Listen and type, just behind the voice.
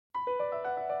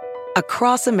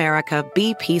Across America,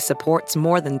 BP supports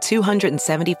more than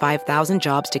 275,000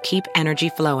 jobs to keep energy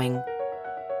flowing.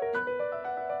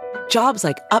 Jobs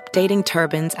like updating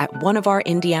turbines at one of our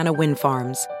Indiana wind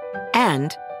farms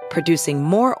and producing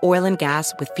more oil and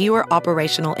gas with fewer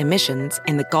operational emissions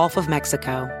in the Gulf of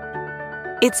Mexico.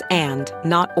 It's and,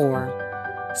 not or.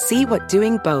 See what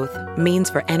doing both means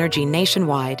for energy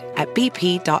nationwide at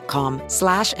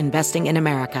bp.com/investing in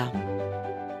America.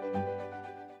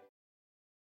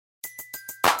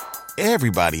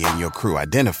 Everybody in your crew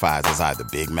identifies as either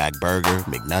Big Mac Burger,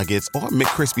 McNuggets, or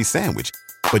McCrispy Sandwich.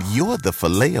 But you're the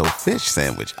Filet-O-Fish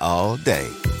Sandwich all day.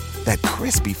 That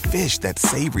crispy fish, that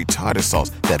savory tartar sauce,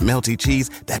 that melty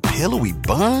cheese, that pillowy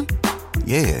bun.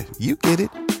 Yeah, you get it.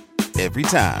 Every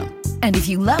time. And if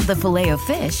you love the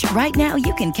Filet-O-Fish, right now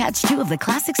you can catch two of the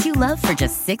classics you love for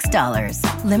just $6.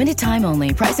 Limited time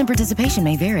only. Price and participation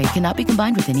may vary. Cannot be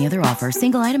combined with any other offer.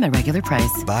 Single item at regular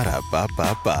price.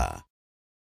 Ba-da-ba-ba-ba.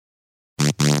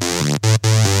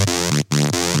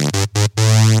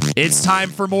 It's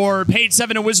time for more. Page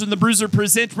 7 and Wizard and the Bruiser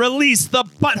present Release the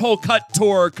Butthole Cut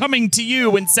Tour, coming to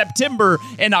you in September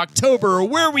and October.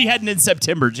 Where are we heading in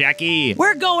September, Jackie?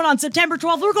 We're going on September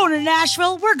 12th. We're going to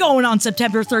Nashville. We're going on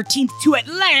September 13th to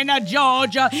Atlanta,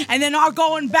 Georgia. And then I'm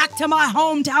going back to my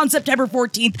hometown September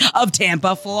 14th of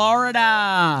Tampa,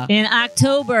 Florida. In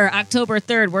October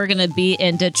 3rd, we're going to be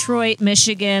in Detroit,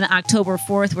 Michigan. October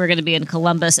 4th, we're going to be in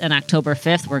Columbus. And October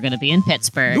 5th, we're going to be in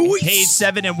Pittsburgh. Nice. Page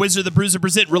 7 and Wizard the Bruiser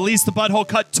present Release the Butthole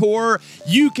Cut Tour.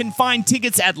 You can find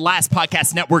tickets at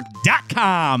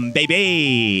lastpodcastnetwork.com,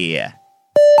 baby. Get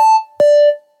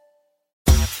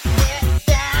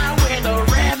down with the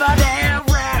Riverdale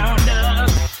Roundup.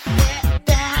 Get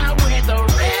down with the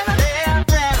Riverdale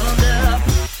Roundup.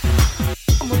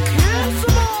 I'm a kiss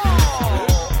 'em all.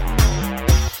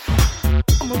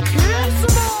 I'm a kiss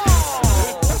 'em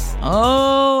all.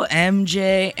 Oh,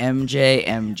 MJ, MJ,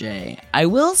 MJ. I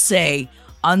will say,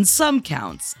 on some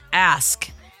counts,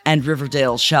 ask and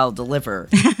Riverdale shall deliver.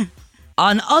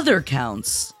 On other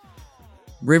counts,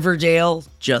 Riverdale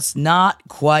just not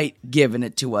quite giving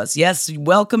it to us. Yes,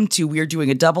 welcome to, we are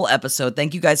doing a double episode.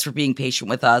 Thank you guys for being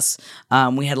patient with us.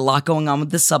 We had a lot going on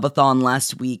with the subathon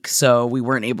last week, so we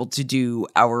weren't able to do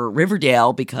our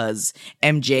Riverdale because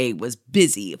MJ was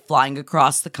busy flying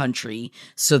across the country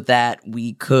so that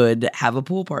we could have a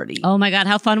pool party. Oh my God,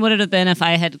 how fun would it have been if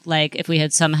I had, if we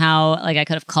had somehow, I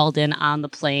could have called in on the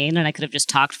plane and I could have just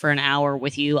talked for an hour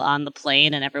with you on the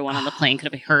plane and everyone on the plane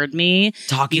could have heard me.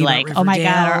 Talking be about oh my God,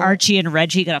 Riverdale. are Archie and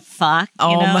Reggie gonna fuck? You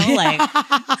know?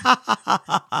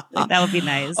 That would be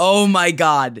nice. Oh my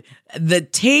God. The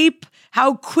tape,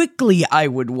 how quickly I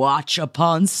would watch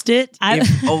upon it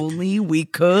if only we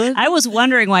could. I was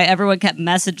wondering why everyone kept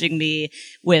messaging me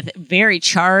with very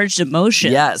charged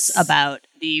emotions about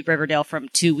the Riverdale from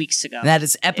 2 weeks ago. That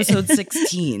is episode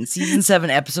 16, season 7,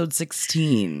 episode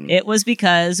 16. It was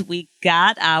because we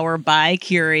got our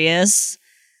bi-curious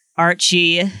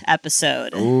Archie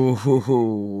episode.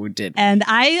 Ooh, did. And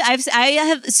I have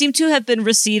seem to have been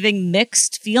receiving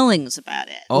mixed feelings about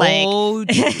it. Oh,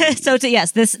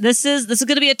 yes, this is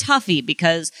going to be a toughie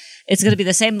because it's going to be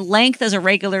the same length as a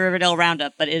regular Riverdale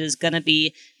Roundup, but it is going to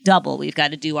be double. We've got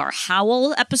to do our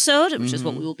Howl episode, which is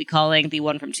what we will be calling the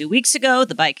one from 2 weeks ago,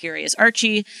 the Bi-Curious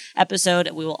Archie episode.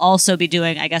 We will also be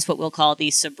doing, I guess, what we'll call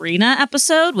the Sabrina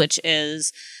episode, which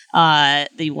is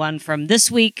the one from this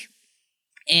week.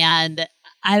 And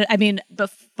I mean,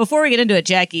 before we get into it,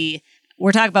 Jackie,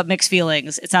 we're talking about mixed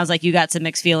feelings. It sounds like you got some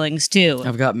mixed feelings too.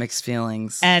 I've got mixed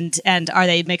feelings. And are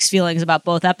they mixed feelings about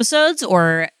both episodes,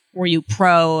 or were you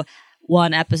pro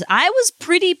one episode? I was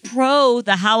pretty pro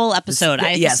the Howl episode.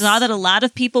 I saw that a lot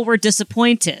of people were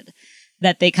disappointed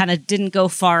that they kind of didn't go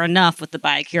far enough with the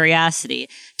Bi-Curiosity.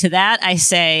 To that, I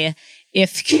say,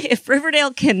 if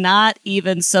Riverdale cannot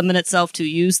even summon itself to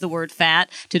use the word fat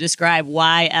to describe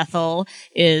why Ethel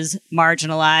is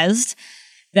marginalized,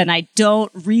 then I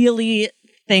don't really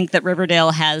think that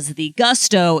Riverdale has the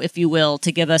gusto, if you will,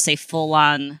 to give us a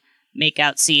full-on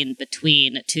make-out scene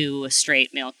between two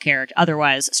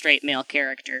otherwise straight male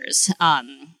characters.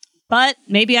 But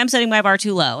maybe I'm setting my bar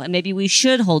too low, and maybe we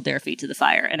should hold their feet to the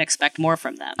fire and expect more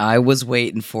from them. I was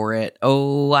waiting for it.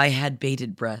 Oh, I had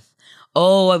bated breath.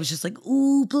 Oh, I was just like,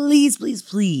 ooh, please, please,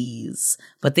 please.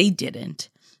 But they didn't.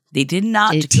 They did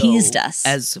not They teased us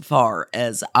as far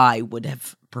as I would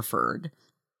have preferred.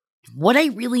 What I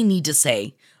really need to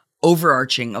say,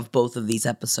 overarching of both of these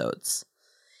episodes,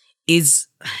 is,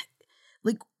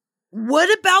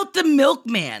 what about the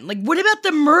milkman? What about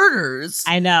the murders?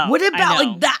 I know. What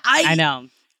about, that? I know.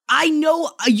 I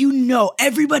know,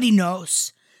 everybody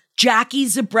knows. Jackie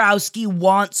Zabrowski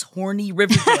wants horny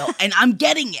Riverdale, and I'm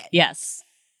getting it. Yes.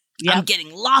 Yep. I'm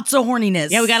getting lots of horniness.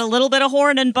 Yeah, we got a little bit of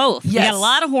horn in both. Yes. We got a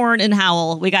lot of horn in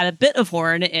Howl. We got a bit of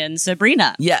horn in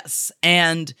Sabrina. Yes,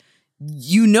 and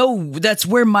that's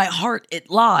where my heart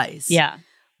it lies. Yeah.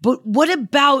 But what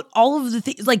about all of the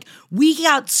things? Like, we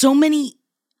got so many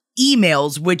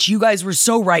emails, which you guys were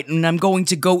so right, and I'm going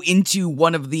to go into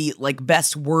one of the, like,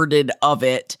 best worded of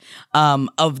it,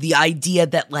 of the idea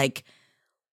that, like,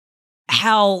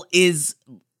 Hal is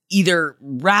either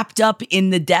wrapped up in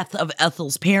the death of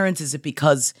Ethel's parents. Is it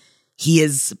because he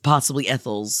is possibly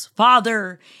Ethel's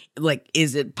father? Like,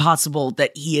 is it possible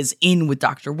that he is in with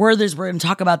Dr. Werther's? We're going to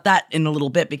talk about that in a little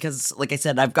bit because, like I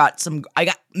said, I got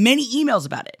many emails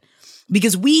about it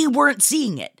because we weren't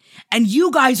seeing it. And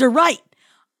you guys are right.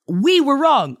 We were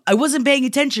wrong. I wasn't paying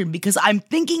attention because I'm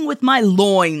thinking with my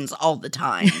loins all the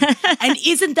time. And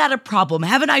isn't that a problem?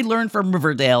 Haven't I learned from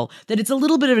Riverdale that it's a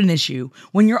little bit of an issue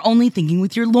when you're only thinking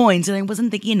with your loins, and I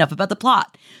wasn't thinking enough about the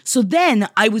plot. So then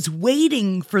I was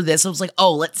waiting for this. I was like,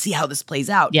 oh, let's see how this plays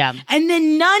out. Yeah. And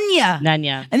then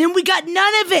Nunya. And then we got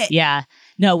none of it. Yeah.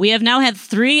 No, we have now had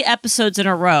 3 episodes in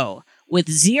a row with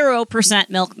 0%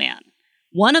 Milkman.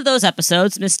 One of those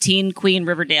episodes, Miss Teen Queen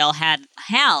Riverdale, had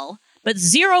Hal, but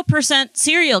 0%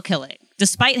 serial killing,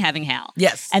 despite having Hal.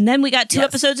 Yes. And then we got 2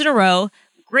 episodes in a row.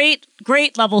 Great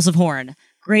levels of horn.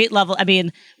 Great level. I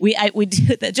mean, we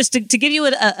just to give you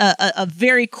a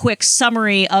very quick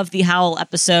summary of the Howl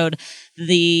episode.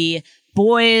 The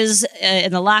boys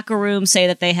in the locker room say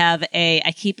that they have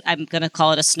I'm going to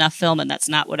call it a snuff film, and that's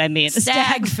not what I mean. It's a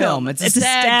stag film. It's a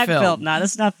stag film, not a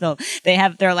snuff film.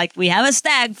 They're like, we have a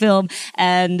stag film,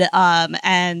 and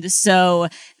so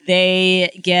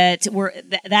they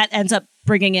that ends up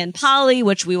bringing in Polly,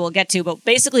 which we will get to. But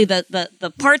basically,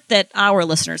 the part that our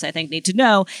listeners, I think, need to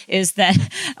know is that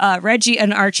Reggie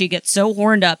and Archie get so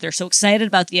horned up. They're so excited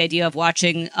about the idea of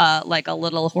watching like a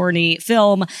little horny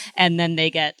film, and then they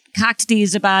get cock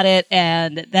teased about it.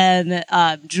 And then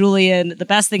Julian, the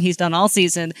best thing he's done all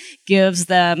season, gives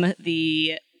them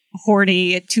the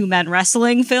horny 2-men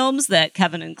wrestling films that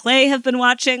Kevin and Clay have been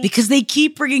watching. Because they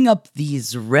keep bringing up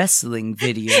these wrestling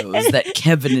videos that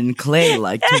Kevin and Clay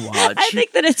like to watch. I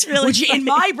think that it's really Which funny. in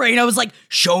my brain, I was like,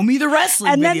 show me the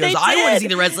wrestling And then videos. they I want to did. see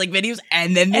the wrestling videos.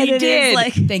 And then they And it is did.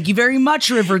 like- Thank you very much,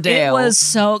 Riverdale. It was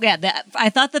so, I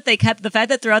thought that they kept, the fact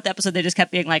that throughout the episode they just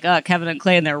kept being like, oh, Kevin and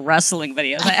Clay and their wrestling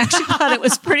videos. I actually thought it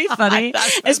was pretty funny.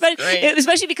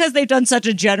 Especially because they've done such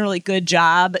a generally good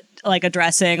job like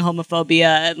addressing homophobia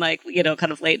and like, you know,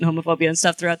 kind of latent homophobia and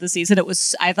stuff throughout the season.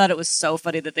 I thought it was so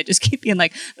funny that they just keep being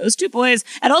like, those 2 boys,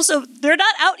 and also they're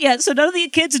not out yet, so none of the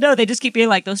kids know. They just keep being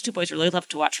like, those 2 boys really love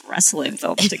to watch wrestling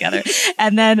films together.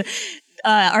 And then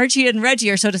Archie and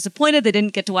Reggie are so disappointed they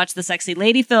didn't get to watch the sexy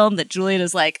lady film that Julian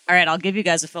is like, all right, I'll give you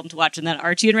guys a film to watch. And then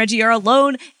Archie and Reggie are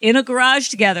alone in a garage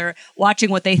together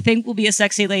watching what they think will be a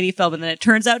sexy lady film. And then it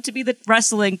turns out to be the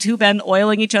wrestling, 2 men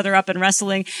oiling each other up and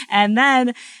wrestling. And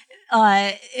then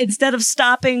instead of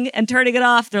stopping and turning it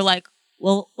off, they're like,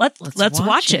 well, let's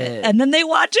watch it. And then they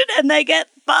watch it and they get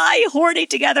horny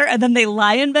together, and then they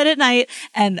lie in bed at night,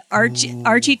 and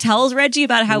Archie tells Reggie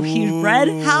about how he read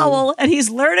Howl, and he's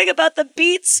learning about the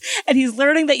beats, and he's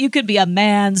learning that you could be a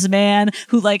man's man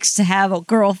who likes to have a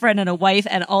girlfriend and a wife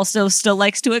and also still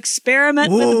likes to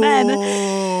experiment with men.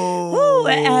 Ooh,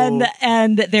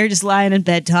 and they're just lying in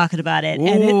bed talking about it.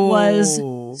 And it was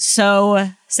so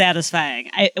satisfying.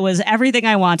 It was everything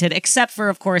I wanted, except for,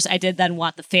 of course, I did then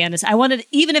want the fantasy. I wanted,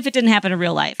 even if it didn't happen in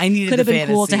real life, I needed could have the been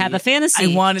cool to fantasy. have a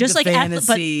fantasy. I wanted just the like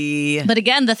fantasy. but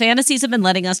again, the fantasies have been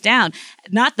letting us down.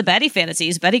 Not the Betty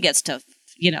fantasies. Betty gets to,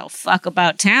 fuck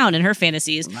about town in her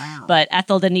fantasies. Wow. But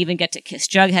Ethel didn't even get to kiss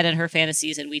Jughead in her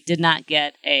fantasies, and we did not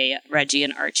get a Reggie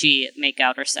and Archie make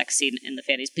out or sex scene in the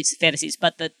fantasies.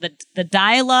 But the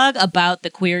dialogue about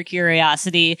the queer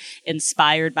curiosity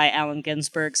inspired by Allen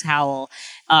Ginsberg's Howl,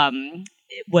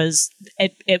 it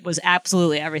was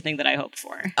absolutely everything that I hoped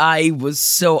for. I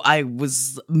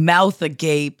was mouth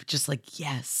agape, just like,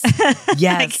 yes.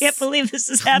 Yes. I can't believe this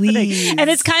is happening. And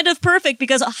it's kind of perfect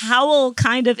because Howl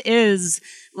kind of is,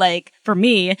 like, for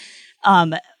me,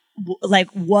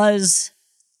 was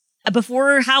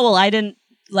before Howl, it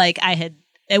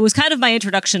was kind of my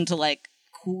introduction to like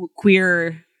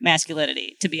queer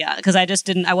masculinity, to be honest, because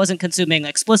I wasn't consuming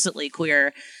explicitly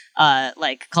queer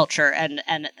like culture,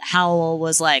 and Howl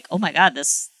was like, oh my god,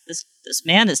 this this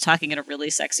man is talking in a really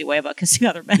sexy way about kissing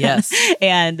other men. Yes.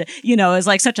 And, is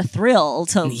like such a thrill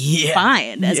to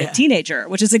find as a teenager,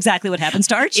 which is exactly what happens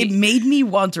to Archie. It made me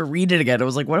want to read it again. I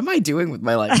was like, what am I doing with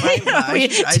my life? I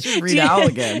should read Howl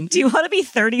again. Do you want to be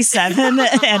 37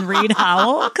 and read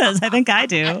Howl? Because I think I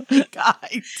do.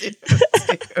 I do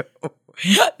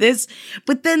too.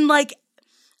 But then like,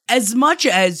 as much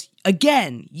as,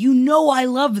 again, I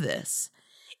love this,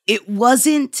 it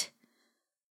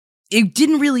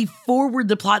didn't really forward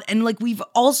the plot. And like, we've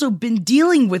also been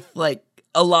dealing with like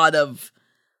a lot of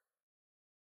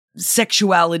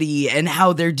sexuality and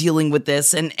how they're dealing with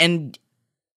this. And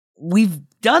we've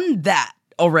done that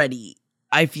already,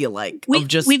 I feel like. We've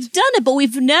done it, but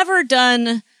we've never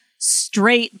done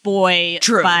straight boy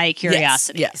by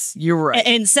curiosity. Yes, you're right.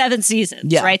 In 7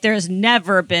 seasons, right? There's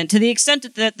never been, to the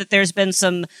extent that there's been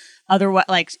some other,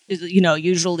 like,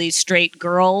 usually straight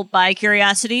girl by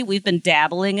curiosity. We've been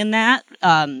dabbling in that.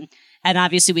 And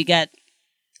obviously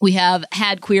we have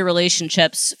had queer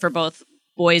relationships for both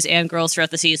boys and girls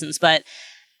throughout the seasons. But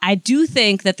I do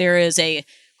think that there is a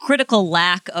critical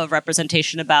lack of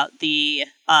representation about the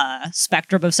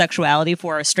spectrum of sexuality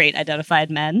for straight identified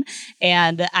men.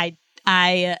 And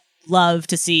I love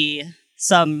to see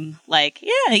some, like,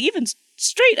 even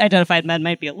straight identified men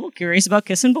might be a little curious about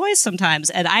kissing boys sometimes.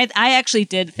 And I actually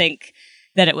did think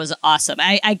that it was awesome.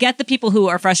 I get the people who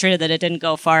are frustrated that it didn't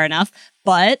go far enough,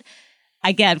 but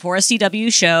again, for a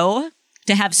CW show,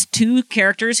 to have 2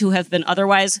 characters who have been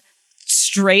otherwise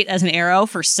straight as an arrow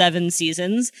for 7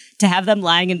 seasons, to have them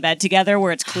lying in bed together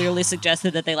where it's clearly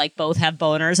suggested that they like both have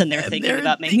boners and they're thinking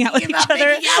about making out with each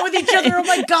other. Oh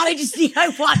my God,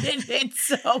 I wanted it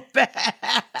so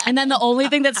bad. And then the only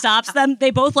thing that stops them,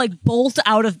 they both like bolt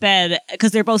out of bed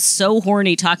because they're both so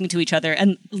horny talking to each other.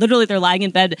 And literally they're lying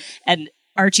in bed and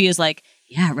Archie is like,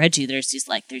 yeah, Reggie, there's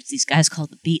these guys called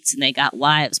the Beats and they got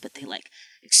wives, but they like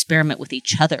experiment with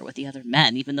each other, with the other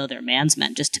men, even though they're man's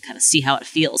men, just to kind of see how it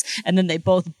feels. And then they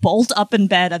both bolt up in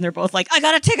bed and they're both like, I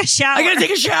gotta take a shower. I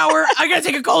gotta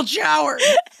take a cold shower.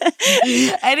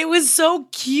 And it was so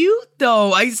cute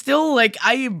though. I still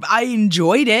I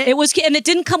enjoyed it. It was, and it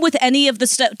didn't come with any of the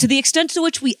stuff, to the extent to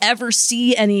which we ever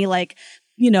see any like,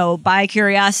 by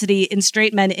curiosity in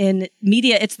straight men in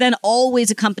media, it's then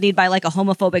always accompanied by like a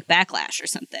homophobic backlash or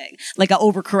something, like an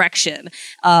overcorrection.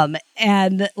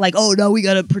 And like, oh no, we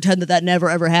gotta pretend that never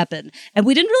ever happened. And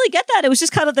we didn't really get that. It was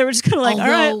just they were just kind of like, all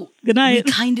right, good night.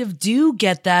 We kind of do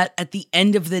get that at the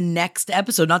end of the next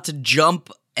episode, not to jump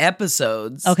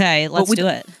episodes. Okay, let's do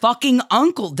it. Fucking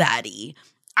Uncle Daddy.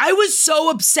 I was so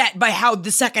upset by how the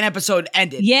second episode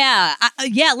ended. Yeah.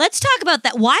 Let's talk about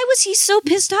that. Why was he so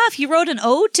pissed off? He wrote an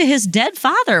ode to his dead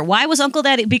father. Why was Uncle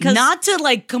Daddy? Because not to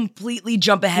like completely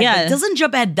jump ahead, but it doesn't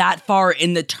jump ahead that far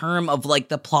in the term of like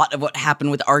the plot of what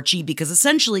happened with Archie, because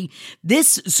essentially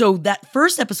that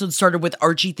first episode started with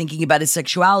Archie thinking about his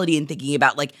sexuality and thinking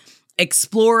about like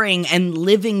exploring and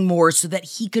living more so that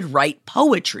he could write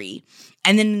poetry.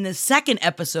 And then in the second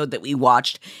episode that we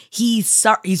watched, he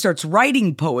starts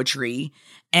writing poetry,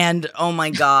 and oh my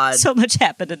God, so much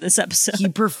happened in this episode. He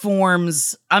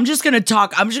performs. I'm just gonna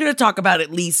talk about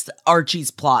at least Archie's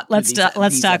plot. Let's talk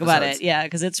about it, yeah,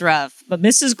 because it's rough. But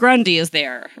Mrs. Grundy is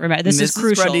there. Remember, this is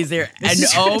crucial. Mrs. Grundy's there, and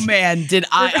oh man,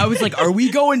 I was like, are we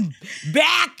going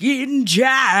back in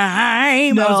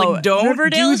time? No, I was like, don't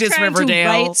Riverdale do this,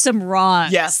 Riverdale. To right some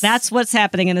wrongs. Yes, that's what's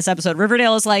happening in this episode.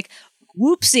 Riverdale is like,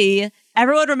 whoopsie.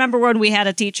 Everyone remember when we had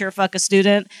a teacher fuck a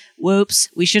student? Whoops,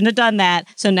 we shouldn't have done that.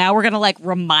 So now we're going to like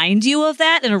remind you of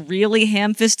that in a really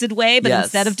ham-fisted way. But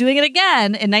instead of doing it again,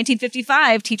 in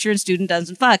 1955, teacher and student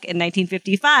doesn't fuck. In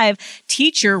 1955,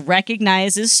 teacher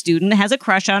recognizes student has a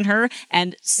crush on her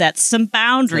and sets some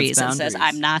boundaries and says,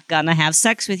 I'm not going to have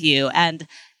sex with you. And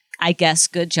I guess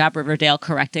good job, Riverdale,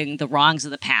 correcting the wrongs of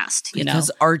the past,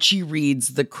 Because Archie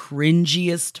reads the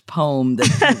cringiest poem that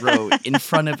he wrote in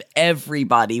front of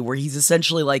everybody, where he's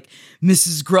essentially like,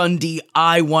 Mrs. Grundy,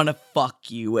 I want to fuck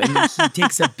you. And he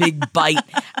takes a big bite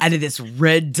out of this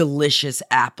red, delicious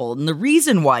apple. And the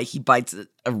reason why he bites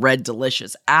a red,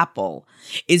 delicious apple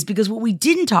is because what we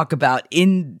didn't talk about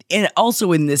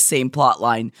also in this same plot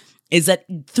line is that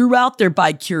throughout their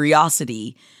By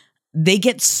Curiosity, they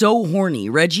get so horny.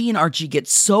 Reggie and Archie get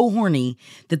so horny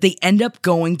that they end up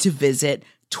going to visit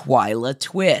Twyla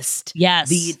Twist. Yes.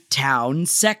 The town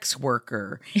sex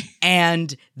worker.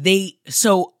 And I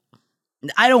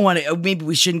don't want to, maybe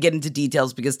we shouldn't get into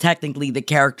details because technically the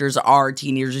characters are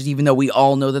teenagers, even though we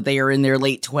all know that they are in their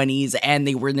late 20s and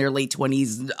they were in their late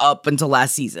 20s up until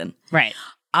last season. Right.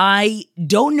 I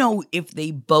don't know if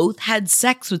they both had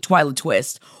sex with Twyla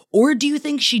Twist, or do you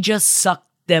think she just sucked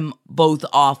them both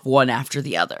off one after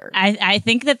the other. I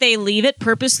think that they leave it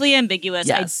purposely ambiguous.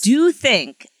 Yes. I do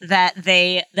think that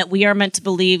we are meant to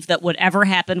believe that whatever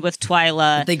happened with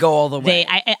Twyla, they go all the way.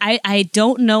 I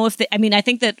don't know if I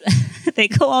think that they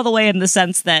go all the way in the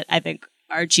sense that I think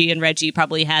Archie and Reggie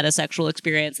probably had a sexual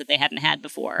experience that they hadn't had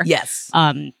before. Yes.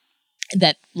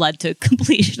 That led to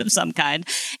completion of some kind.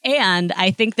 And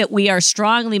I think that we are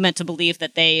strongly meant to believe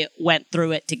that they went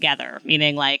through it together,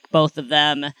 meaning like both of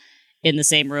them in the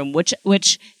same room,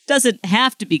 which doesn't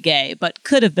have to be gay, but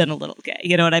could have been a little gay.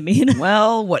 You know what I mean?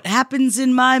 Well, what happens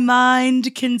in my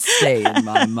mind can stay in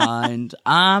my mind.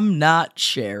 I'm not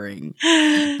sharing.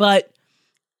 But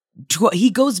he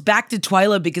goes back to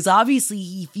Twyla because obviously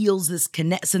he feels this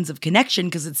sense of connection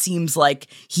because it seems like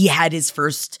he had his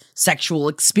first sexual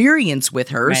experience with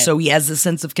her. Right. So he has a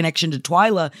sense of connection to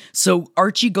Twyla. So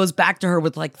Archie goes back to her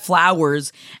with like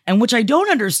flowers, and which I don't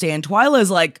understand. Twyla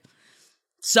is like,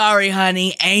 sorry,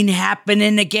 honey, ain't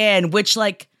happening again. Which,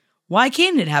 like, why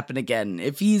can't it happen again?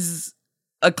 If he's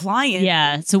a client,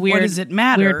 yeah, it's a weird, what does it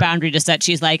matter? Weird boundary to set.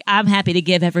 She's like, I'm happy to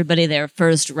give everybody their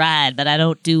first ride, but I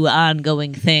don't do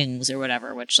ongoing things or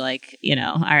whatever, which, like, you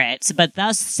know, all right. So, but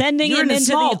thus sending him into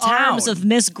the arms of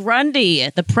Miss Grundy,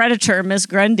 the predator, Miss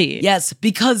Grundy. Yes,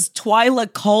 because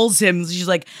Twyla calls him, she's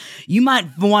like, you might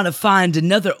want to find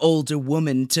another older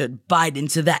woman to bite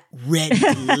into that red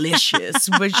delicious.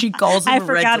 But she calls him a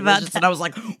red delicious, and I was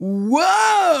like,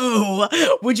 whoa!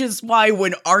 Which is why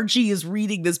when Archie is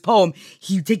reading this poem,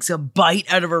 he takes a bite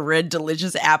out of a red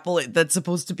delicious apple that's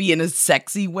supposed to be in a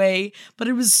sexy way, but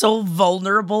it was so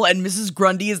vulnerable, and Mrs.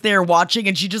 Grundy is there watching,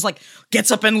 and she just like gets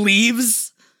up and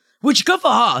leaves. Which, good for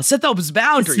her. Set those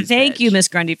boundaries. Thank you, Miss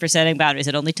Grundy, for setting boundaries.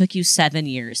 It only took you 7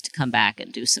 years to come back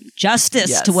and do some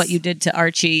justice to what you did to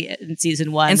Archie in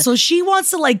season 1. And so she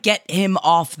wants to like get him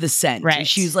off the scent. Right.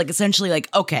 She's like essentially like,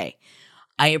 okay,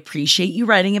 I appreciate you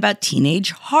writing about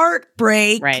teenage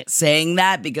heartbreak. Right. Saying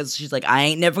that because she's like, I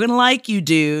ain't never gonna like you,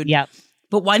 dude. Yep.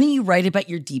 But why don't you write about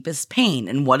your deepest pain?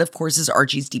 And what, of course, is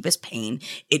Archie's deepest pain?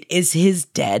 It is his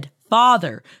dead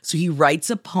father. So he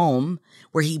writes a poem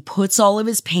where he puts all of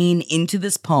his pain into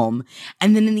this poem.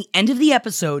 And then in the end of the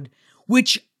episode,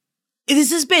 which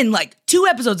this has been like 2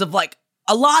 episodes of like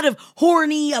a lot of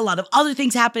horny, a lot of other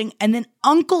things happening. And then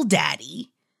Uncle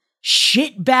Daddy,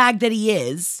 shitbag that he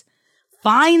is,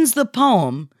 finds the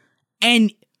poem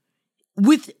and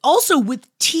with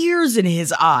tears in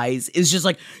his eyes is just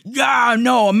like, yeah,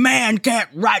 no, a man can't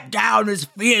write down his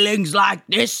feelings like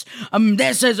this.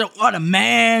 This isn't what a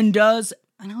man does.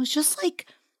 And I was just like,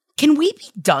 can we be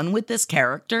done with this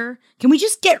character? Can we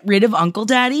just get rid of Uncle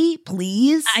Daddy,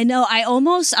 please? I know. I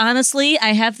almost, honestly,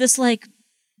 I have this like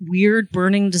weird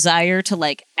burning desire to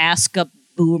like ask a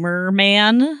boomer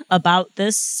man about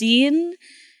this scene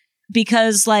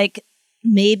because like,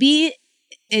 maybe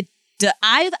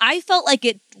I felt like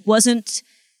it wasn't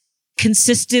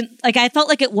consistent. Like I felt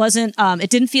like it wasn't, it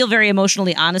didn't feel very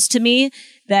emotionally honest to me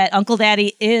that Uncle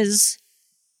Daddy is,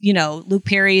 you know, Luke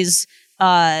Perry's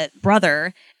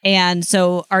brother. And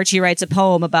so Archie writes a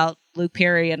poem about Luke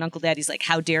Perry and Uncle Daddy's like,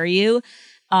 how dare you?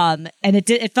 And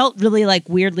it felt really like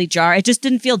weirdly jarring. It just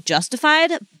didn't feel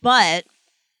justified, but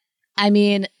I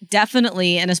mean,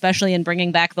 definitely, and especially in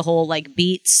bringing back the whole, like,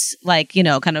 Beats, like, you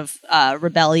know, kind of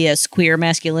rebellious queer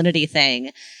masculinity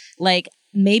thing, like,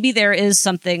 maybe there is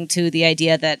something to the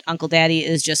idea that Uncle Daddy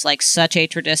is just, like, such a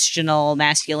traditional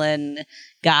masculine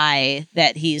guy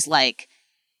that he's, like,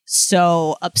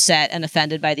 so upset and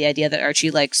offended by the idea that Archie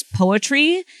likes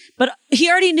poetry, but he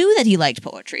already knew that he liked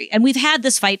poetry. And we've had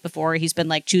this fight before. He's been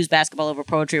like, choose basketball over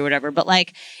poetry or whatever. But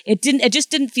like,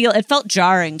 it felt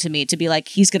jarring to me to be like,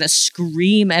 he's going to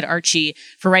scream at Archie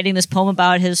for writing this poem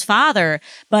about his father.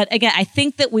 But again, I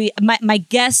think that my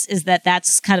guess is that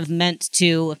that's kind of meant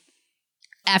to,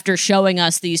 after showing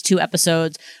us these 2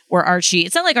 episodes where Archie,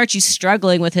 it's not like Archie's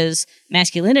struggling with his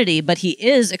masculinity, but he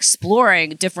is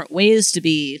exploring different ways to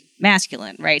be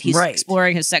masculine, right? He's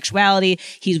exploring his sexuality.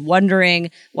 He's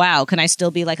wondering, wow, can I still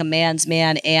be like a man's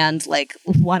man and like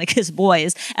want to kiss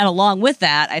boys? And along with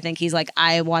that, I think he's like,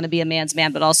 I want to be a man's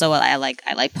man, but also I like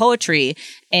poetry.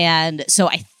 And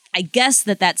so I guess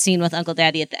that scene with Uncle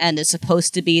Daddy at the end is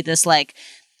supposed to be this like,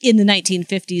 in the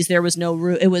 1950s, there was no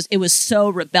it was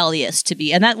so rebellious to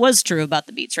be, and that was true about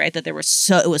the Beats, right? That it was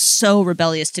so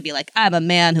rebellious to be like, I'm a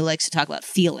man who likes to talk about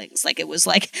feelings. Like it was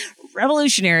like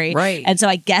revolutionary, right? And so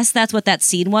I guess that's what that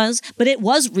scene was. But it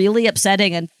was really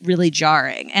upsetting and really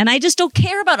jarring, and I just don't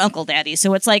care about Uncle Daddy.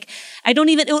 So it's like I don't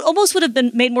even. It almost would have been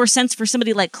made more sense for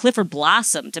somebody like Clifford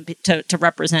Blossom to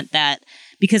represent that,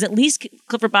 because at least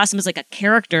Clifford Blossom is like a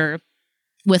character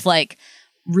with like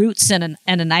roots and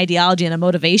an ideology and a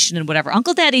motivation and whatever.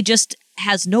 Uncle Daddy just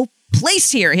has no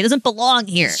place here. He doesn't belong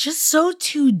here. It's just so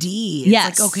 2D. It's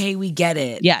yes. like, okay, we get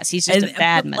it. Yes, he's just a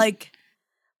bad man. Like,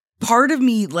 part of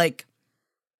me, like,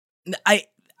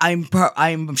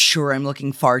 I'm sure I'm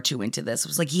looking far too into this. It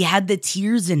was like he had the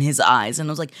tears in his eyes, and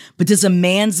I was like, but does a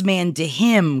man's man to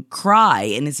him cry?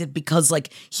 And is it because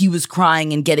like he was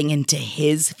crying and getting into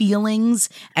his feelings,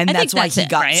 and that's why he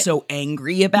got so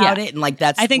angry about it? And like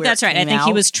I think that's right. I think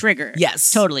he was triggered.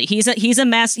 Yes, totally. He's a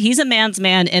man's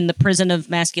man in the prison of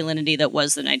masculinity that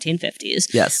was the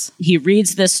 1950s. Yes, he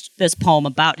reads this poem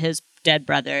about his dead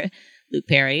brother, Luke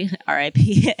Perry,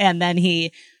 R.I.P., and then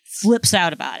he flips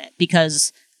out about it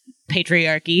because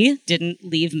patriarchy didn't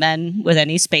leave men with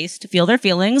any space to feel their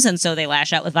feelings, and so they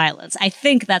lash out with violence. I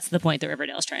think that's the point that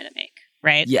Riverdale's trying to make,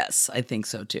 right? Yes, I think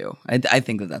so too. I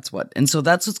think that's what, and so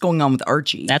that's what's going on with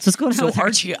Archie. That's what's going on with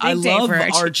Archie. I love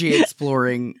Archie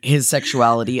exploring his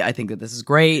sexuality. I think that this is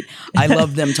great. I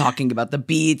love them talking about the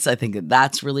beats. I think that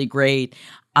that's really great.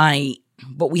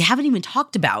 But we haven't even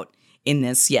talked about in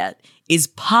this yet is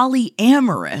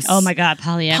polyamorous. Oh my God,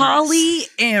 polyamorous.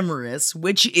 Polyamorous,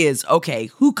 which is, okay,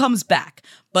 who comes back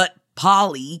but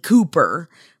Polly Cooper,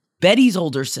 Betty's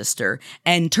older sister,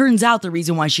 and turns out the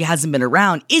reason why she hasn't been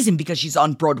around isn't because she's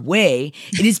on Broadway,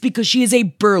 it is because she is a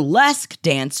burlesque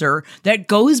dancer that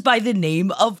goes by the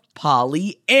name of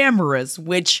Polyamorous,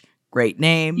 which, great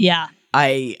name. Yeah.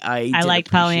 I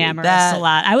liked polyamorous a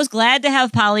lot. I was glad to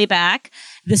have Polly back.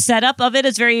 The setup of it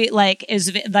is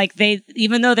they,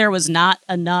 even though there was not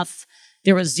enough,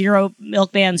 there was zero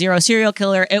milkman, zero serial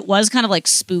killer. It was kind of like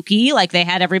spooky. Like they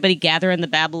had everybody gather in the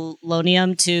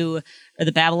Babylonium or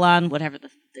the Babylon, whatever.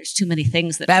 There's too many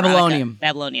things that Babylonium.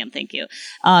 Thank you.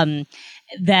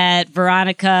 That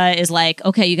Veronica is like,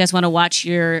 okay, you guys want to watch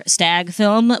your stag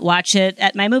film? Watch it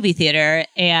at my movie theater.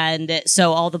 And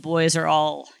so all the boys are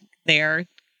all there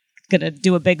gonna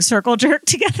do a big circle jerk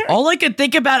together. All I could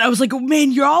think about, I was like, oh,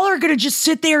 man, y'all are gonna just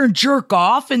sit there and jerk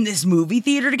off in this movie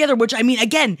theater together, which, I mean,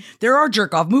 again, there are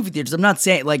jerk off movie theaters. I'm not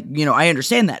saying, like, you know, I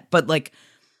understand that, but like,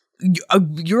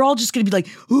 you're all just gonna be like,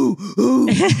 ooh, ooh,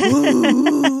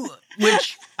 ooh,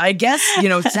 which I guess, you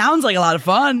know, sounds like a lot of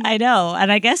fun. I know.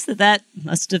 And I guess that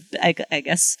must have, I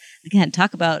guess, again,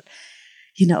 talk about,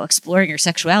 you know, exploring your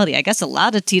sexuality. I guess a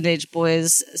lot of teenage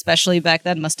boys, especially back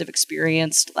then, must have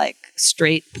experienced like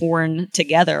straight porn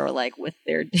together or like with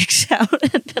their dicks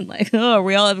out and been like, oh, are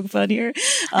we all having fun here?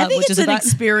 I think it's an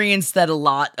experience that a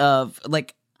lot of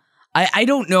like, I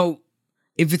don't know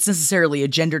if it's necessarily a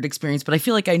gendered experience, but I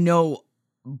feel like I know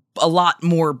a lot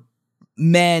more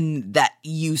men that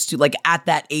used to, like at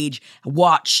that age,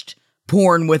 watched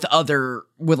porn with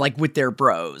their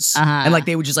bros, and like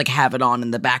they would just like have it on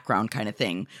in the background kind of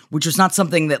thing, which was not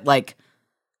something that like,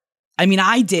 I mean,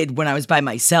 I did when I was by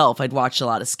myself. I'd watch a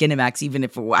lot of Skinemax, even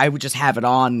if I would just have it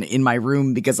on in my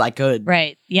room because I could.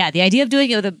 Right. Yeah. The idea of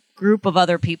doing it with a group of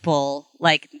other people,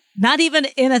 like not even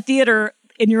in a theater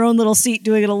in your own little seat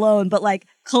doing it alone, but like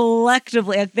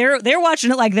collectively, like they're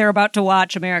watching it like they're about to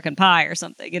watch American Pie or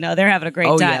something. You know, they're having a great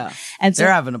time. Yeah. And so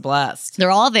they're having a blast. They're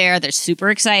all there. They're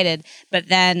super excited. But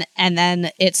then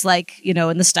it's like, you know,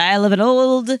 in the style of an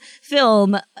old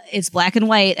film, it's black and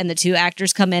white, and the two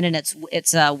actors come in, and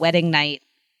it's a wedding night,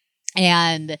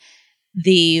 and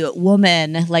the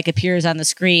woman like appears on the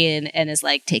screen and is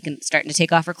like starting to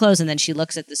take off her clothes, and then she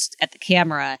looks at the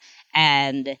camera,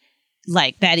 and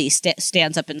like Betty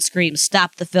stands up and screams,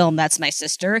 "Stop the film! That's my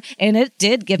sister!" And it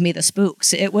did give me the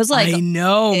spooks. It was like, I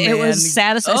know, it man. was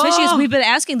satisfying, especially as we've been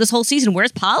asking this whole season,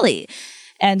 "Where's Polly?"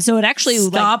 And so it actually was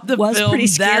film, pretty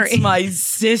scary. That's my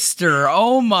sister.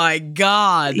 Oh my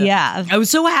God. Yeah. I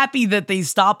was so happy that they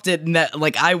stopped it, and that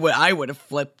like I would have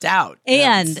flipped out.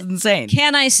 And that's insane.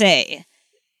 Can I say,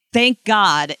 thank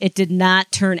God it did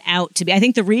not turn out to be. I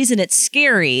think the reason it's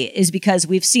scary is because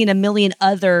we've seen a million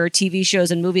other TV shows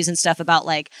and movies and stuff about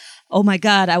like, oh my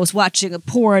God, I was watching a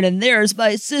porn and there's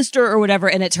my sister or whatever.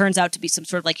 And it turns out to be some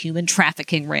sort of like human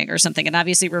trafficking ring or something. And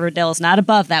obviously Riverdale is not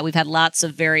above that. We've had lots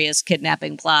of various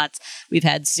kidnapping plots. We've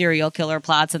had serial killer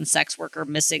plots and sex worker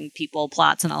missing people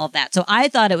plots and all of that. So I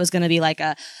thought it was going to be like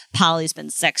a Polly's been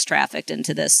sex trafficked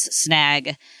into this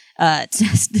stag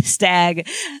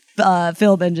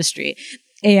film industry.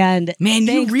 And man,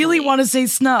 you really want to say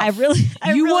snuff. I really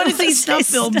want to say snuff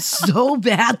film so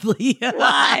badly.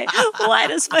 Why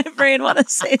does my brain want to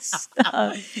say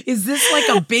snuff? Is this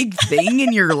like a big thing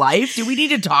in your life? Do we need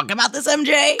to talk about this,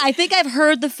 MJ? I think I've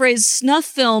heard the phrase snuff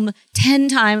film 10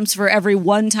 times for every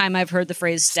one time I've heard the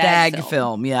phrase stag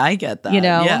film. Yeah, I get that. You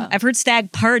know, yeah. I've heard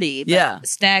stag party, but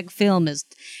stag film is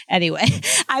anyway.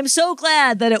 I'm so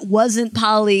glad that it wasn't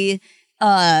Polly,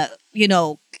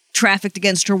 trafficked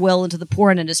against her will into the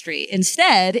porn industry.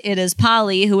 Instead, it is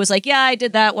Polly who was like, yeah, I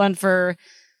did that one for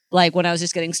like when I was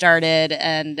just getting started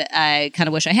and I kind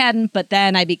of wish I hadn't, but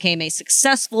then I became a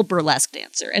successful burlesque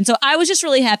dancer. And so I was just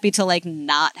really happy to like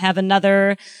not have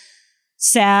another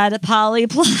sad Polly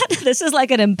plot. This is like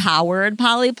an empowered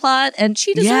Polly plot, and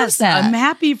she deserves that. I'm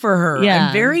happy for her. Yeah.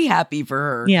 I'm very happy for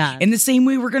her. Yeah. In the same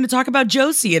way, we're going to talk about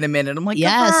Josie in a minute. I'm like,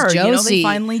 yes, good for her. Josie. You know, they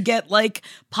finally get like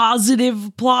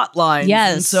positive plot lines.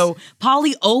 Yes. And so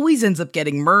Polly always ends up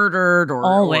getting murdered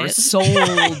or sold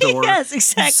or yes,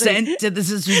 exactly. sent to the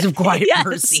Sisters of Quiet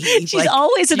Mercy. She's like,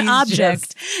 always an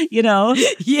object, you know?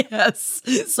 Yes.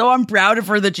 So I'm proud of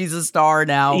her that she's a star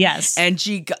now. Yes. And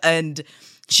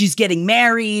she's getting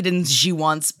married and she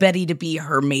wants Betty to be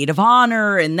her maid of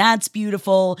honor, and that's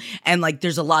beautiful. And like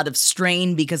there's a lot of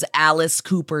strain because Alice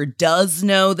Cooper does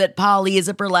know that Polly is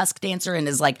a burlesque dancer and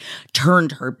has like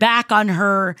turned her back on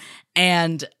her.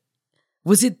 And it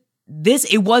was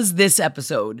this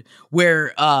episode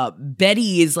where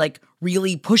Betty is like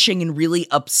really pushing and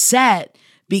really upset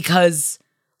because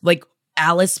like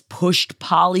Alice pushed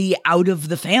Polly out of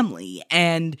the family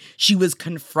and she was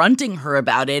confronting her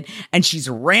about it and she's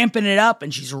ramping it up.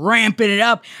 And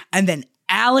then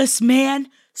Alice, man,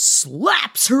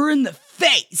 slaps her in the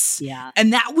face. Yeah.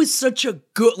 And that was such a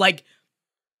good, like,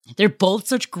 they're both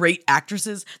such great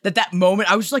actresses that moment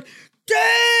I was just like,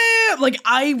 damn! Like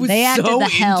I was they acted so the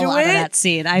hell into out it. Of that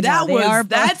scene. I know they are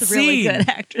both really good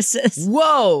actresses.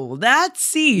 Whoa, that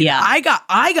scene! Yeah, I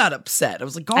got upset. I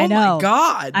was like, oh my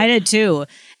god, I did too.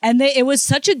 And it was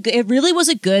it really was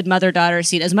a good mother-daughter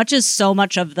scene. As much as so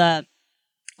much of the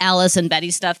Alice and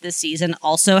Betty stuff this season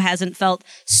also hasn't felt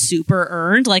super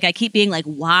earned. Like I keep being like,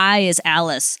 why is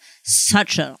Alice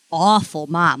such an awful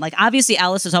mom? Like obviously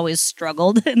Alice has always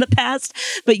struggled in the past,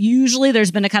 but usually there's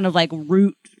been a kind of like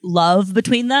root love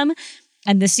between them.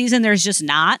 And this season there's just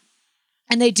not.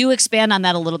 And they do expand on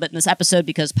that a little bit in this episode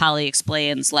because Polly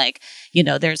explains like, you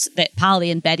know, there's that Polly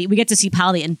and Betty, we get to see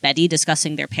Polly and Betty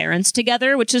discussing their parents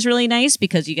together, which is really nice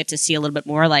because you get to see a little bit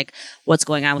more like what's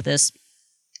going on with this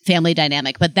family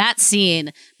dynamic. But that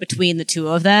scene between the two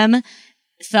of them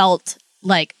felt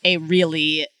like a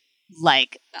really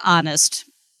like honest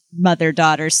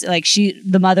mother-daughter. Like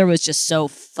the mother was just so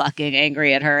fucking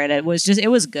angry at her, and it was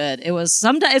good. It was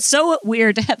sometimes it's so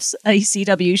weird to have a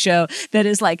CW show that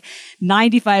is like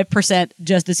 95%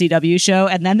 just a CW show,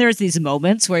 and then there's these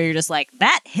moments where you're just like,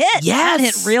 that hit, that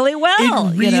hit really well.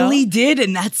 It really did,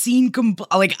 and that scene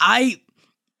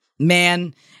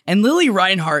and Lily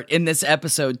Reinhart in this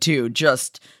episode too,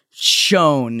 just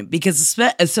shone because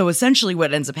so essentially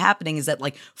what ends up happening is that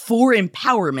like for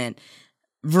empowerment,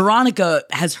 Veronica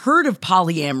has heard of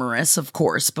polyamorous, of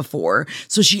course, before,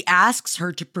 so she asks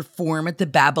her to perform at the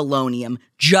Babylonium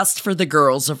just for the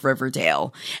girls of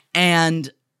Riverdale.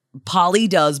 And Polly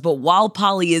does, but while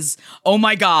Polly is, oh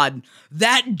my god,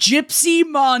 that gypsy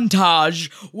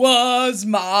montage was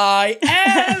my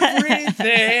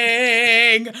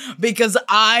everything because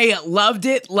I loved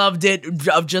it,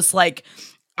 of just like,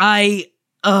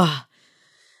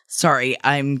 sorry,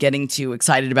 I'm getting too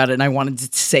excited about it and I wanted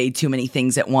to say too many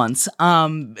things at once.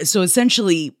 So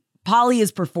essentially, Polly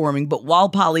is performing, but while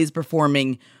Polly is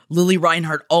performing, Lily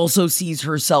Reinhart also sees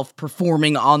herself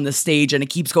performing on the stage, and it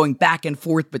keeps going back and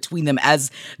forth between them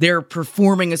as they're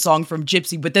performing a song from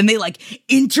Gypsy, but then they like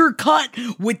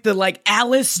intercut with the like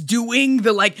Alice doing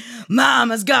the like,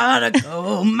 Mama's gotta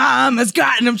go, Mama's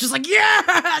got, and I'm just like,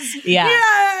 yes,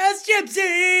 yes,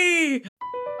 Gypsy.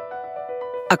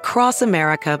 Across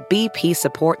America, BP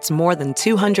supports more than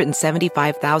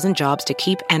 275,000 jobs to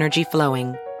keep energy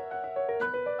flowing.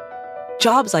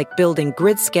 Jobs like building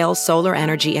grid-scale solar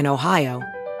energy in Ohio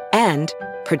and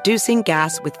producing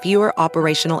gas with fewer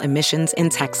operational emissions in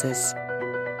Texas.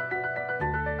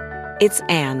 It's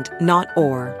and, not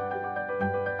or.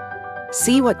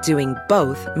 See what doing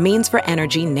both means for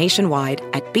energy nationwide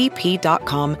at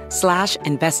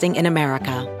bp.com/investing in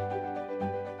America.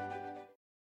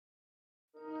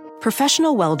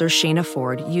 Professional welder Shayna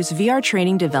Ford used VR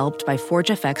training developed by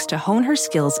ForgeFX to hone her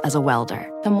skills as a welder.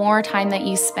 The more time that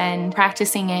you spend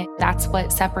practicing it, that's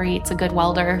what separates a good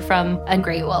welder from a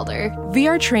great welder.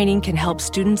 VR training can help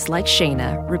students like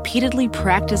Shayna repeatedly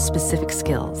practice specific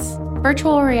skills.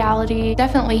 Virtual reality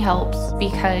definitely helps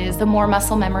because the more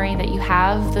muscle memory that you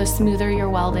have, the smoother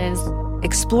your weld is.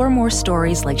 Explore more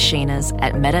stories like Shayna's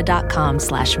at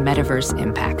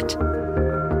meta.com/metaverseimpact.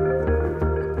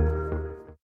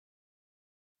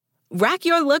 Rack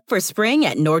your look for spring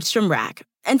at Nordstrom Rack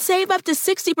and save up to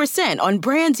 60% on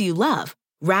brands you love.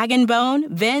 Rag &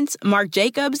 Bone, Vince, Marc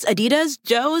Jacobs, Adidas,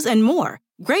 Joe's, and more.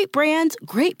 Great brands,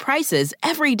 great prices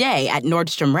every day at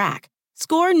Nordstrom Rack.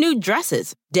 Score new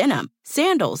dresses, denim,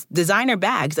 sandals, designer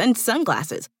bags, and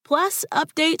sunglasses, plus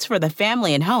updates for the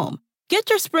family and home.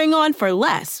 Get your spring on for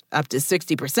less, up to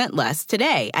 60% less,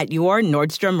 today at your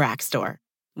Nordstrom Rack store.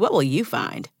 What will you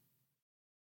find?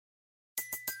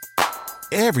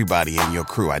 Everybody in your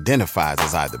crew identifies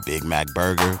as either Big Mac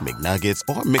Burger, McNuggets,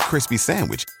 or McCrispy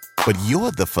Sandwich. But you're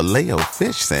the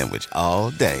Filet-O-Fish Sandwich all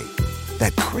day.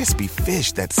 That crispy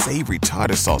fish, that savory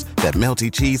tartar sauce, that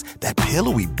melty cheese, that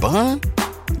pillowy bun.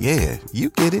 Yeah, you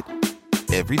get it.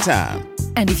 Every time.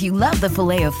 And if you love the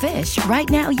Filet-O-Fish, right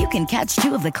now you can catch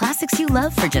two of the classics you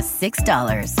love for just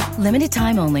 $6. Limited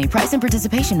time only. Price and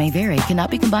participation may vary. Cannot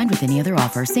be combined with any other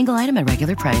offer. Single item at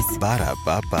regular price.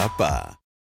 Ba-da-ba-ba-ba.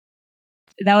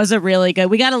 That was a really good.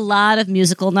 We got a lot of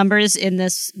musical numbers in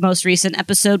this most recent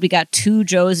episode. We got 2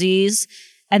 Josies.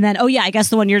 And then, I guess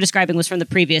the one you're describing was from the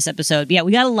previous episode. But yeah,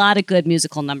 we got a lot of good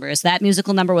musical numbers. That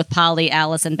musical number with Polly,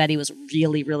 Alice, and Betty was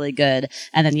really, really good.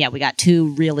 And then, we got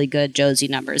 2 really good Josie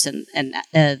numbers in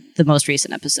the most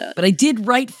recent episode. But I did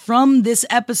write from this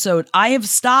episode, I have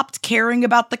stopped caring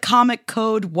about the comic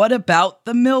code. What about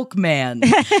the milkman?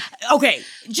 Okay,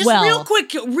 just real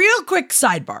quick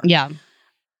sidebar. Yeah.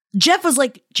 Jeff was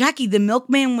like, Jackie, the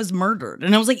milkman was murdered.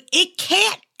 And I was like, it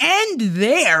can't end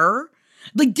there.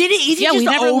 Like, is it just over? We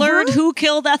never learned who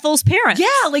killed Ethel's parents.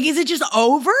 Yeah, like, is it just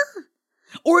over?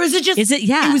 Or is it just,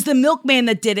 it was the milkman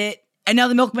that did it, and now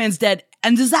the milkman's dead.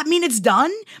 And does that mean it's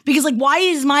done? Because, like, why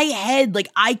is my head, like,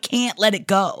 I can't let it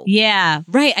go? Yeah,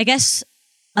 right. I guess,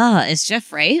 is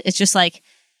Jeff right? It's just like,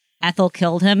 Ethel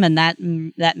killed him, and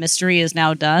that mystery is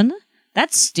now done?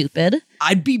 That's stupid.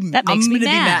 I'm gonna be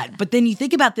mad. But then you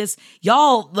think about this,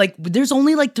 y'all, like, there's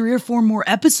only like 3 or 4 more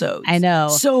episodes. I know.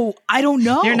 So I don't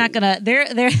know. They're not gonna,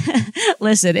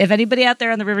 listen, if anybody out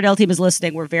there on the Riverdale team is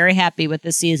listening, we're very happy with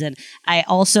this season. I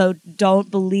also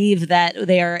don't believe that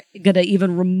they are gonna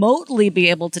even remotely be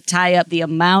able to tie up the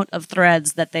amount of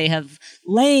threads that they have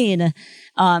lain,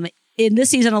 in this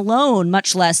season alone,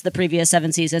 much less the previous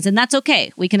 7 seasons. And that's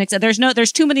okay. We can accept,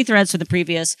 there's too many threads for the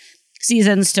previous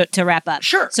seasons to wrap up.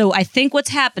 Sure. So I think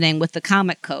what's happening with the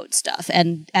comic code stuff,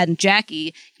 and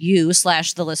Jackie, you /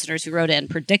 the listeners who wrote in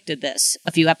predicted this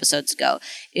a few episodes ago,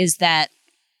 is that,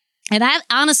 and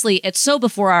honestly, it's so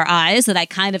before our eyes that I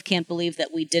kind of can't believe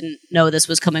that we didn't know this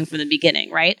was coming from the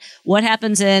beginning, right? What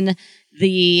happens in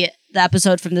the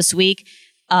episode from this week?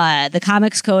 The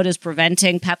comics code is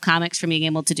preventing Pep Comics from being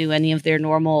able to do any of their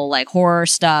normal, like, horror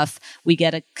stuff. We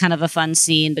get a kind of a fun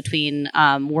scene between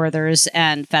Werther's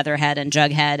and Featherhead and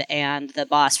Jughead and the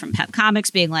boss from Pep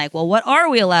Comics being like, well, what are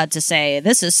we allowed to say?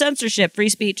 This is censorship, free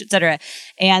speech, etc.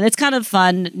 And it's kind of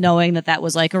fun knowing that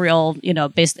was like a real,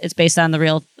 it's based on the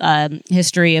real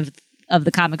history of the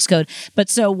comics code. But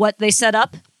so what they set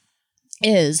up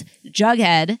is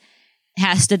Jughead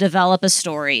has to develop a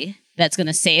story that's going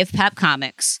to save Pep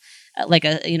Comics, like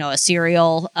a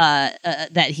serial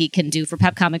that he can do for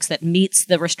Pep Comics that meets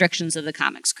the restrictions of the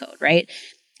comics code, right?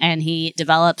 And he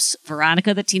develops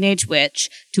Veronica the Teenage Witch,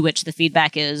 to which the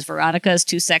feedback is Veronica is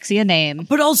too sexy a name.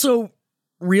 But also,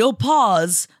 real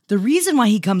pause, the reason why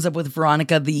he comes up with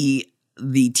Veronica the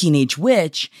Teenage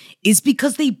Witch is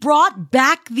because they brought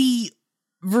back the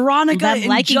Veronica and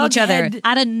liking Jughead each other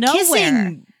out of nowhere.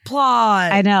 Kissing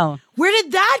plot. I know. Where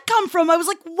did that come from? I was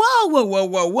like,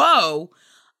 whoa.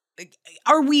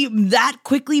 Are we that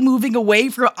quickly moving away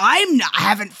from, I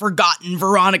haven't forgotten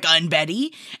Veronica and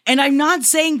Betty. And I'm not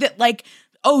saying that, like,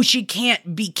 oh, she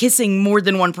can't be kissing more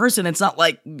than one person. It's not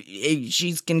like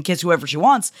she can kiss whoever she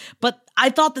wants. But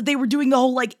I thought that they were doing the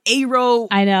whole, like, Arrow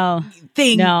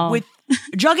thing with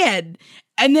Jughead.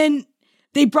 And then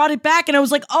they brought it back and I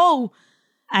was like, oh,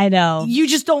 I know. You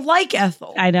just don't like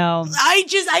Ethel. I know.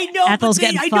 I know. Ethel's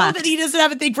getting I fucked. know that he doesn't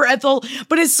have a thing for Ethel,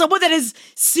 but as someone that has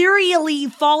serially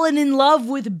fallen in love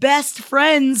with best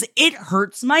friends, it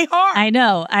hurts my heart. I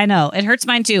know. It hurts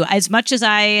mine too. As much as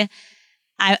I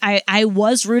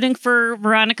was rooting for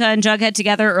Veronica and Jughead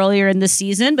together earlier in this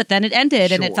season, but then it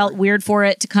ended and it felt weird for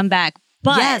it to come back.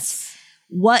 But yes.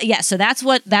 So that's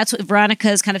what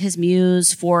Veronica is kind of his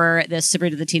muse for this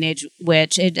Sabrina the Teenage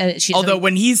Witch. Although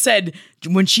when she said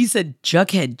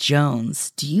Jughead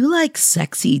Jones, do you like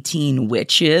sexy teen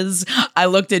witches? I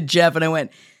looked at Jeff and I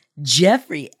went,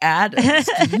 Jeffrey Adams,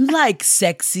 do you like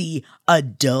sexy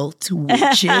adult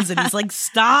witches? And he's like,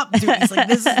 stop doing. He's like,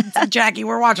 this is Jackie.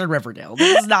 We're watching Riverdale.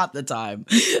 This is not the time.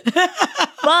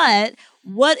 But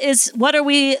what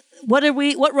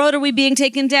road are we being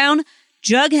taken down?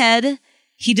 Jughead.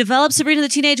 He develops Sabrina the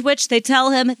Teenage Witch. They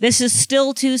tell him, this is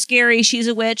still too scary. She's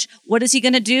a witch. What is he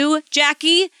going to do,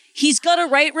 Jackie? He's going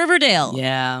to write Riverdale.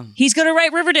 Yeah. He's going to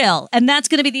write Riverdale. And that's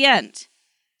going to be the end.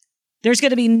 There's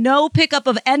going to be no pickup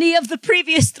of any of the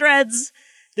previous threads.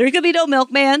 There's going to be no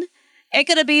Milkman. Ain't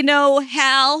going to be no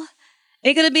Hal.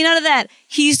 Ain't going to be none of that.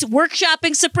 He's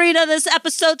workshopping Sabrina this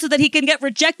episode so that he can get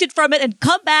rejected from it and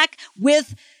come back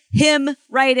with him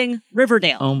writing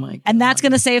Riverdale. Oh my God. And that's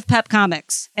going to save Pep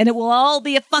Comics. And it will all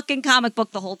be a fucking comic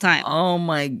book the whole time. Oh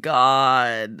my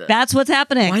God. That's what's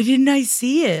happening. Why didn't I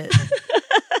see it?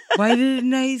 Why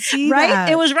didn't I see that?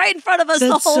 Right? It was right in front of us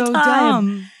the whole time.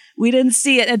 Dumb. We didn't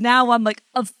see it. And now I'm like,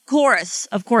 of course,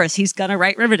 he's going to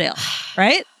write Riverdale.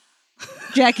 Right?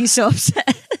 Jackie's so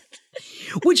upset.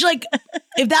 Which, like,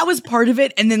 if that was part of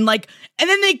it, and then the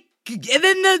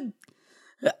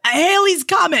Haley's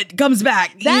Comet comes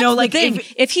back. That's the thing.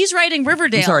 If he's writing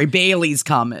Riverdale. I'm sorry, Bailey's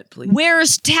Comet, please.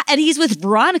 And he's with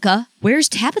Veronica. Where's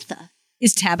Tabitha?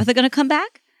 Is Tabitha going to come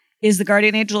back? Is the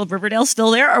guardian angel of Riverdale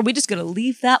still there? Or are we just going to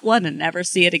leave that one and never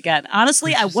see it again?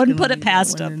 Honestly, I wouldn't put it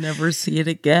past him. Never see it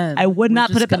again. I would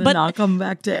not put it past him. But not come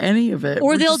back to any of it.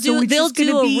 Or they'll do a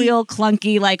real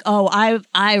clunky, like, oh,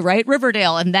 I write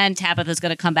Riverdale. And then Tabitha's going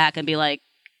to come back and be like,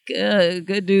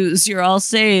 good news, you're all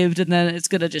saved. And then it's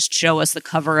going to just show us the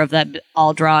cover of that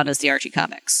all drawn as the Archie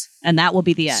comics. And that will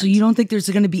be the end. So you don't think there's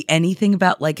going to be anything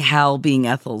about like Hal being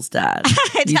Ethel's dad?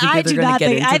 I do not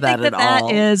think.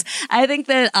 I think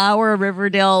that our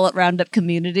Riverdale Roundup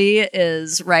community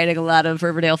is writing a lot of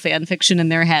Riverdale fan fiction in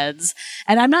their heads.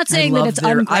 And I'm not saying that it's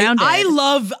ungrounded.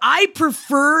 I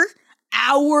prefer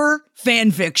our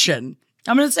fan fiction.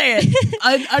 I'm going to say it.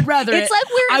 I'd rather it's like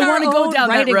we're in our own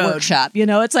writing workshop. You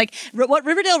know, it's like what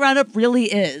Riverdale Roundup really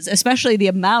is, especially the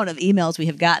amount of emails we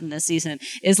have gotten this season,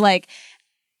 is like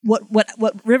what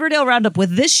Riverdale Roundup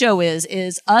with this show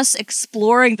is us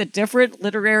exploring the different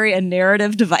literary and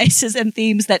narrative devices and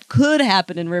themes that could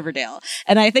happen in Riverdale.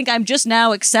 And I think I'm just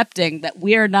now accepting that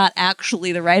we are not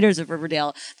actually the writers of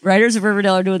Riverdale. The writers of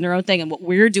Riverdale are doing their own thing, and what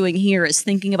we're doing here is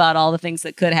thinking about all the things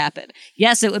that could happen.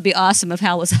 Yes, it would be awesome if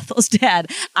Hal was Ethel's dad.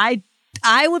 I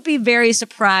would be very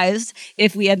surprised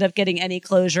if we end up getting any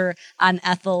closure on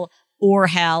Ethel or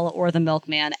Hal or the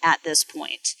Milkman at this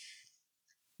point.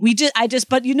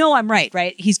 But you know I'm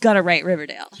right? He's gonna write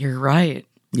Riverdale. You're right.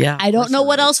 Yeah. I don't know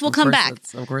what else will come back.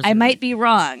 I might be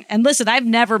wrong. And listen, I've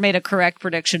never made a correct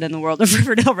prediction in the world of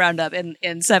Riverdale Roundup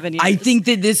in 7 years. I think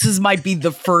that this might be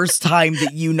the first time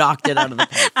that you knocked it out of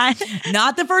the park.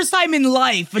 Not the first time in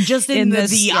life, but just in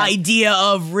the idea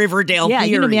of Riverdale theories.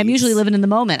 You know me, I'm usually living in the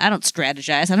moment. I don't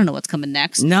strategize. I don't know what's coming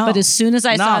next. No. But as soon as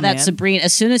I saw that Sabrina,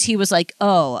 as soon as he was like,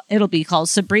 oh, it'll be called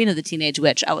Sabrina the Teenage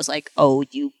Witch, I was like, oh,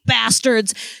 you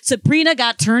bastards. Sabrina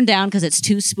got turned down because it's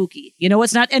too spooky. You know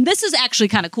what's not? And this is actually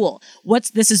kind of cool.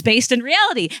 This is based in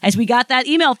reality, as we got that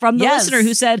email from the listener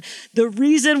who said the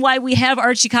reason why we have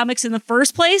Archie Comics in the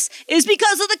first place is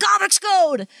because of the Comics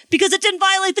Code, because it didn't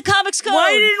violate the Comics Code.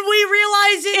 Why didn't we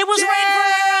realize it? It was right in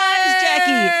front of our eyes,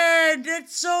 Jackie.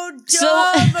 That's so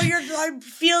dumb. I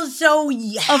feel so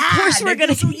Of course we're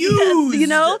going to use. You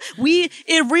know, we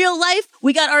in real life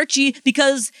we got Archie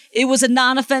because it was a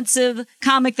non-offensive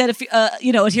comic that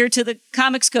adhered to the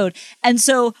Comics Code. And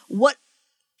so what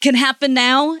can happen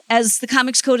now as the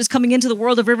Comics Code is coming into the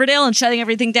world of Riverdale and shutting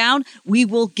everything down? We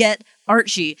will get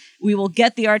Archie. We will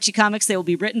get the Archie comics. They will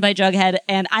be written by Jughead.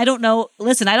 And I don't know.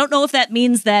 Listen, I don't know if that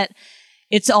means that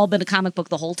it's all been a comic book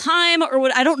the whole time or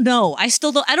what. I don't know. I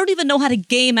don't even know how to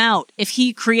game out if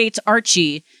he creates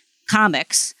Archie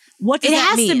comics. What does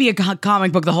that mean? It has to be a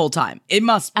comic book the whole time. It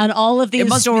must. And all of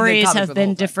these stories have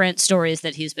been different stories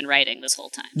that he's been writing this whole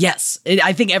time. Yes.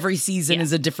 I think every season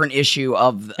is a different issue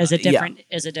of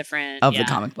the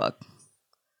comic book.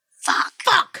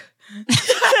 Fuck.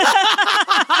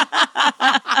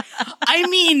 I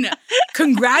mean,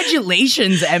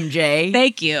 congratulations, MJ.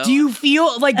 Thank you. Do you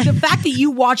feel like the fact that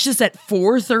you watched this at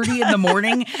 4:30 in the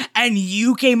morning and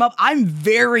you came up? I'm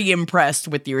very impressed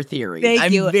with your theory.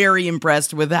 I'm very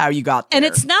impressed with how you got there. And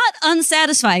it's not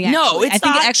unsatisfying, actually. No, it's I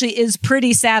think it actually is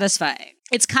pretty satisfying.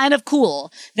 It's kind of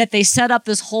cool that they set up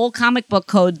this whole comic book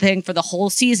code thing for the whole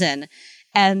season,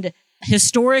 and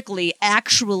historically,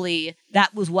 actually,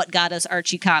 that was what got us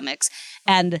Archie Comics.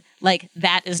 And like,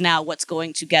 that is now what's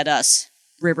going to get us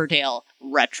Riverdale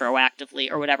retroactively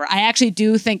or whatever. I actually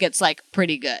do think it's like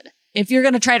pretty good. If you're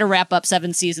going to try to wrap up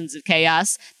 7 seasons of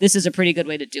chaos, this is a pretty good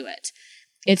way to do it.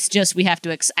 It's just, we have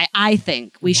to, I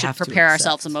think we should prepare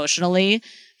ourselves emotionally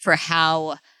for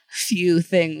how few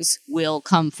things will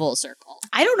come full circle.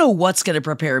 I don't know what's going to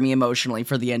prepare me emotionally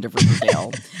for the end of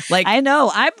Riverdale. I know.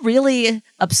 I'm really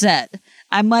upset.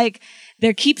 I'm like,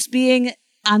 there keeps being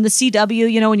on the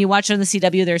CW, when you watch it on the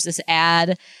CW, there's this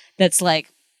ad that's like,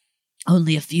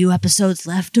 only a few episodes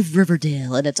left of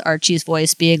Riverdale. And it's Archie's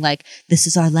voice being like, this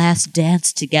is our last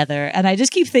dance together. And I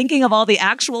just keep thinking of all the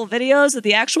actual videos that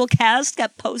the actual cast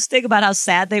kept posting about how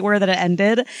sad they were that it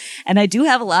ended. And I do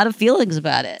have a lot of feelings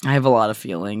about it. I have a lot of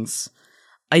feelings.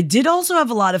 I did also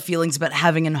have a lot of feelings about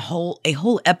having a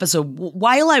whole episode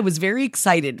while I was very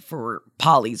excited for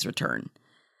Polly's return.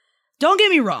 Don't get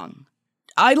me wrong.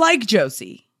 I like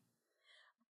Josie.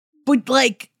 But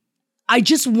like, I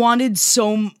just wanted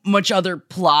so much other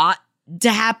plot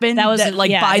to happen by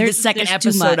the second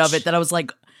episode of it that I was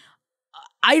like,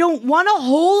 I don't want a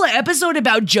whole episode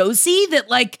about Josie that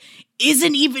like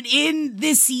isn't even in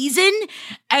this season.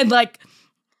 And like,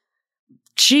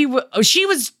 she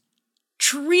was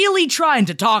really trying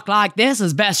to talk like this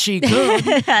as best she could,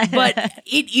 but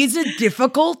it is a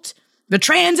difficult. The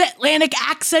transatlantic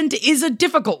accent is a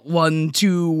difficult one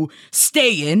to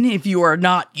stay in if you are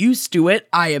not used to it,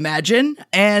 I imagine.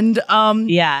 And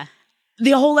the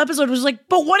whole episode was like,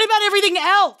 but what about everything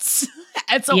else?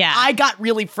 And so I got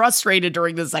really frustrated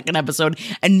during the second episode.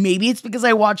 And maybe it's because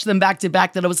I watched them back to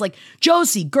back that I was like,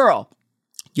 Josie, girl,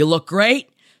 you look great.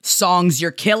 Songs,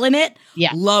 you're killing it.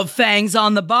 Yeah. Love Fangs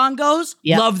on the bongos.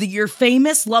 Yep. Love that you're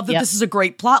famous. Love that this is a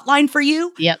great plot line for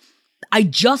you. Yep. I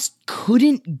just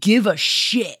couldn't give a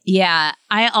shit. Yeah.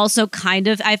 I also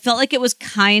I felt like it was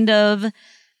kind of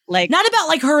like... Not about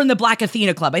like her and the Black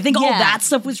Athena Club. I think all that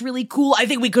stuff was really cool. I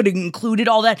think we could have included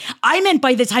all that. I meant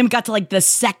by the time it got to like the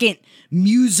second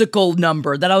musical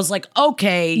number that I was like,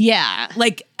 okay. Yeah.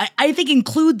 Like, I think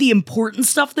include the important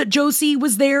stuff that Josie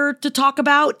was there to talk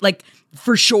about, like,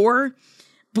 for sure.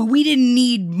 But we didn't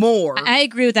need more. I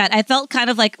agree with that. I felt kind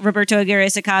of like Roberto Aguirre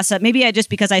Sacasa. Maybe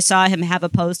because I saw him have a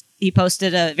post. He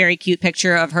posted a very cute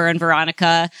picture of her and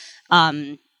Veronica,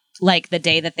 like the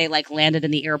day that they like landed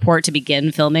in the airport to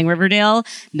begin filming Riverdale,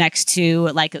 next to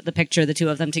like the picture of the two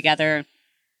of them together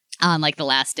on like the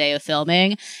last day of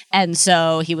filming. And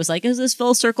so he was like, is this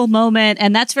full circle moment?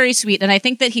 And that's very sweet. And I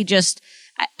think that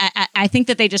I think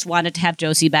that they just wanted to have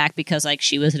Josie back because like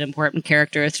she was an important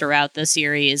character throughout the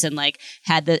series and like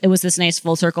it was this nice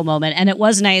full circle moment. And it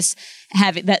was nice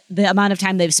having that the amount of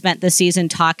time they've spent this season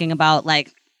talking about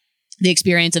like the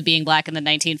experience of being Black in the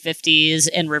 1950s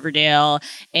in Riverdale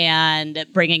and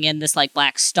bringing in this like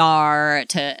Black star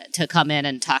to come in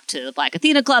and talk to the Black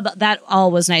Athena Club. That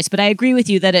all was nice. But I agree with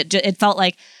you that it felt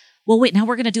like, well, wait, now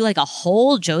we're going to do like a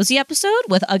whole Josie episode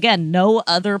with, again, no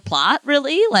other plot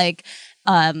really. Like,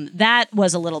 that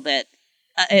was a little bit,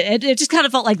 it just kind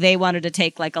of felt like they wanted to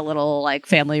take like a little like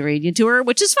family reunion tour,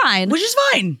 which is fine.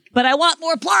 But I want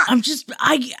more plot.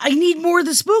 I need more of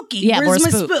the spooky. Yeah, where's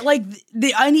more spook.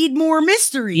 I need more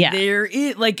mystery. Yeah.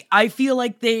 I feel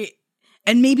like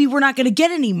and maybe we're not going to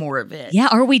get any more of it. Yeah,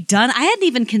 are we done? I hadn't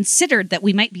even considered that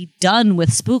we might be done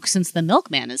with Spook since the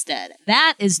milkman is dead.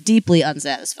 That is deeply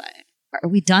unsatisfying. Are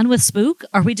we done with Spook?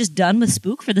 Are we just done with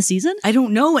Spook for the season? I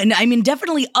don't know. And I mean,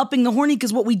 definitely upping the horny,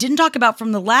 because what we didn't talk about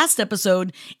from the last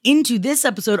episode into this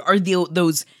episode are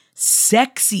those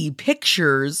sexy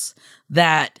pictures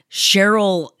that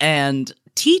Cheryl and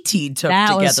TT took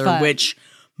together, which,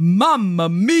 mamma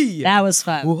mia. That was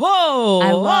fun. Whoa.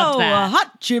 I loved that.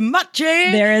 Hachi-machi.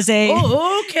 There is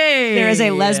There is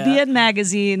a lesbian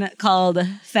magazine called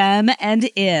Femme and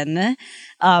In,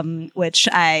 which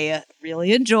I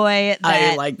really enjoy.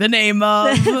 I like the name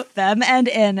of Femme and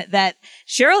In, that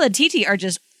Cheryl and TT are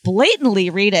just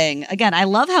blatantly reading. Again, I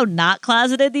love how not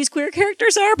closeted these queer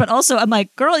characters are, but also I'm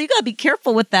like, girl, you gotta be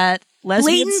careful with that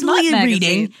lesbian slut magazine.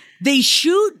 Reading. They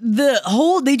do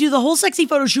the whole sexy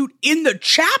photo shoot in the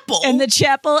chapel. In the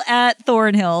chapel at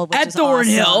Thornhill. Which is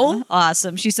Thornhill.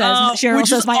 Awesome. She says, Cheryl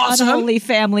says, my unholy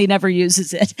family never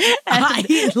uses it.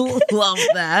 I love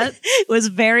that. It was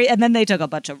and then they took a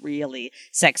bunch of really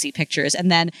sexy pictures.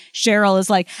 And then Cheryl is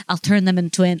like, I'll turn them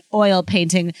into an oil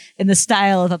painting in the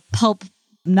style of a pulp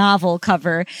novel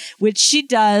cover, which she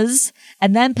does.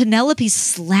 And then Penelope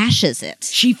slashes it.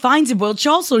 She finds it. Well,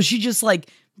 she just like,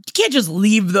 you can't just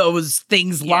leave those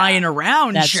things lying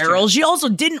around, Cheryl. True. She also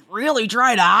didn't really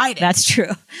try to hide it. That's true.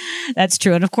 That's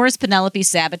true. And of course, Penelope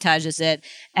sabotages it.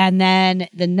 And then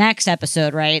the next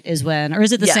episode, right, is when, or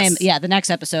is it the same? Yeah, the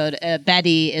next episode,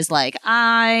 Betty is like,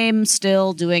 I'm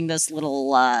still doing this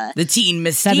little the teen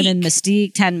mystique. Feminine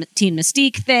mystique, teen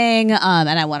mystique thing.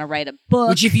 And I want to write a book.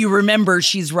 Which, if you remember,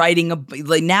 she's writing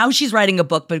now she's writing a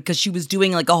book, but because she was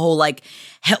doing like a whole like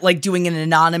doing an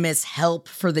anonymous help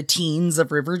for the teens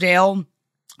of Riverdale.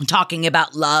 talking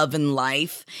about love and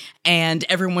life, and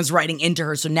everyone was writing into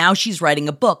her. So now she's writing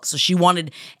a book. So she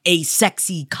wanted a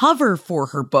sexy cover for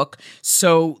her book.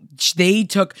 So she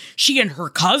and her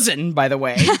cousin, by the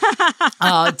way,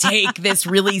 take this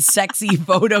really sexy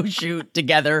photo shoot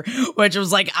together, which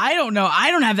was like, I don't know.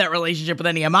 I don't have that relationship with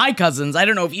any of my cousins. I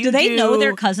don't know if you do. Do they know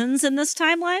they're cousins in this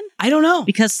timeline? I don't know.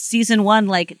 Because season 1,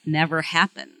 never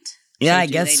happened. Yeah, I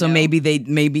guess so. Maybe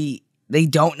they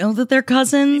don't know that they're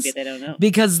cousins. Maybe they don't know.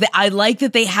 Because I like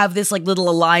that they have this little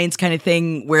alliance kind of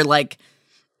thing where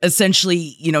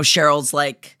essentially, Cheryl's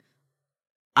like,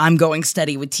 I'm going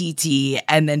steady with TT.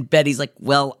 And then Betty's like,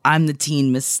 well, I'm the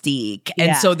teen Mystique.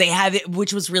 And so they have it,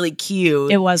 which was really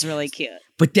cute. It was really cute.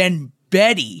 But then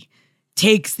Betty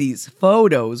takes these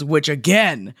photos, which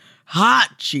again,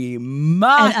 Hachi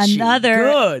machi,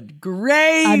 good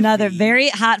gravy. Another very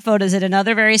hot photos, and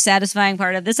another very satisfying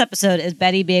part of this episode is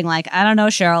Betty being like, I don't know,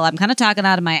 Cheryl, I'm kind of talking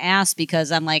out of my ass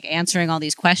because I'm answering all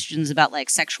these questions about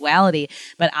sexuality,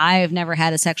 but I've never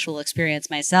had a sexual experience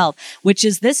myself,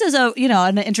 this is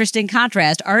an interesting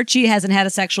contrast. Archie hasn't had a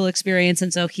sexual experience,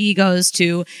 and so he goes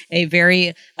to a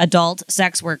very adult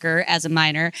sex worker as a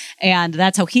minor, and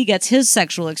that's how he gets his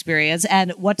sexual experience.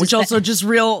 And just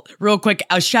real quick,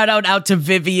 a shout out to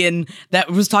Vivian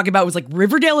that was talking about was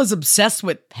Riverdale is obsessed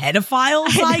with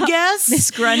pedophiles, I guess.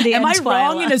 Miss Grundy. Am I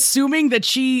wrong in assuming that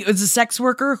she is a sex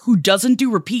worker who doesn't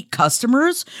do repeat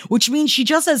customers, which means she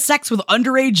just has sex with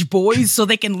underage boys so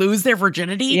they can lose their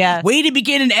virginity? Yeah. Way to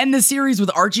begin and end the series with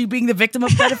Archie being the victim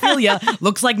of pedophilia.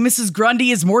 Looks like Mrs.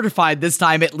 Grundy is mortified this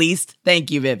time, at least.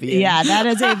 Thank you, Vivian. Yeah, that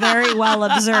is a very well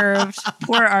observed.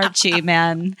 Poor Archie,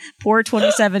 man. Poor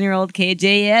 27-year-old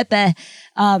KJ.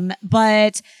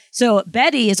 But so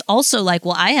Betty is also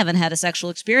well, I haven't had a sexual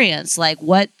experience.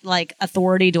 What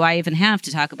authority do I even have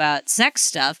to talk about sex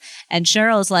stuff? And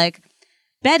Cheryl's like,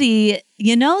 Betty,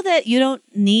 you know that you don't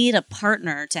need a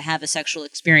partner to have a sexual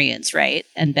experience, right?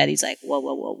 And Betty's like,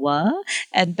 what?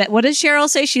 And what does Cheryl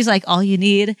say? She's like, all you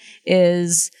need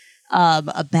is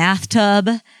a bathtub.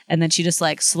 And then she just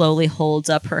slowly holds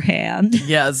up her hand.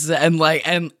 Yes, and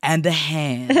the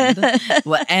hand.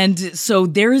 And so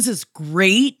there is this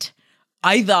great,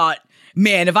 I thought,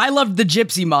 man, if I loved the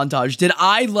gypsy montage, did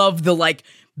I love the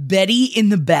Betty in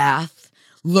the bath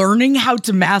learning how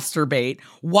to masturbate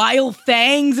while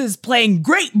Fangs is playing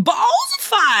Great Balls of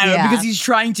Fire because he's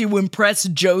trying to impress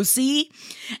Josie.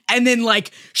 And then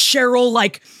Cheryl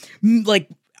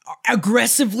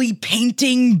aggressively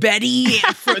painting Betty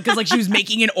because she was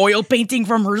making an oil painting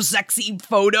from her sexy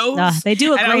photos. They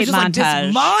do a great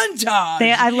montage. This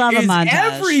montage. I love a montage.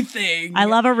 Everything. I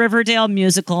love a Riverdale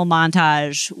musical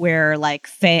montage where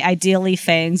ideally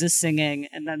Fangs is singing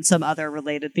and then some other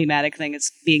related thematic thing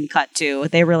is being cut to.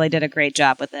 They really did a great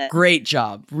job with it. Great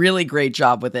job. Really great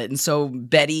job with it. And so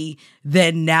Betty,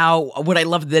 then now what I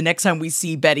love, the next time we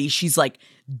see Betty, she's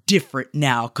different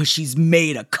now because she's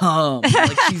made a cum.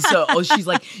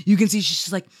 You can see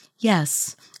she's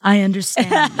yes, I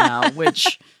understand now,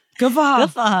 which good for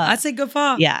her. I say good for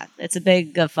her. Yeah, it's a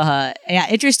big good for her. Yeah,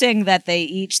 interesting that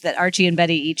that Archie and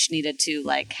Betty each needed to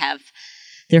have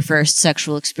their first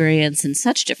sexual experience in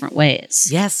such different ways.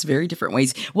 Yes, very different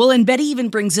ways. Well, and Betty even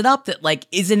brings it up that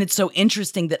isn't it so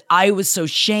interesting that I was so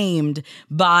shamed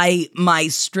by my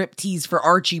striptease for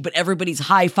Archie, but everybody's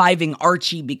high-fiving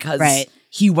Archie because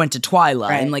he went to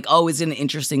Twilight. And isn't it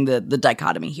interesting the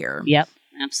dichotomy here? Yep,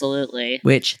 absolutely.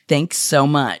 Which, thanks so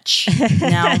much.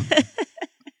 Now,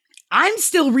 I'm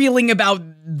still reeling about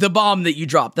the bomb that you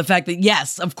dropped. The fact that,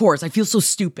 yes, of course, I feel so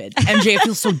stupid. MJ, I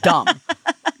feel so dumb.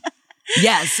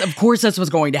 Yes, of course that's what's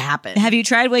going to happen. Have you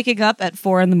tried waking up at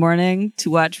 4 a.m. to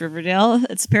watch Riverdale?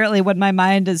 It's apparently when my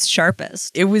mind is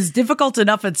sharpest. It was difficult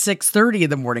enough at 6:30 in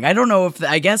the morning. I don't know if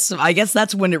I guess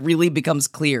that's when it really becomes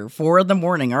clear. 4 a.m.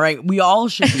 All right, we all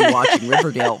should be watching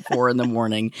Riverdale at 4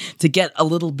 a.m. to get a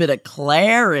little bit of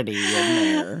clarity in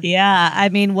there. Yeah, I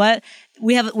mean,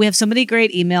 we have so many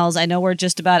great emails. I know we're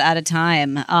just about out of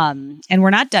time, and we're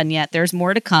not done yet. There's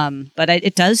more to come, but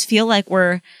it does feel like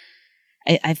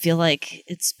I feel like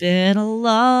it's been a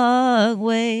long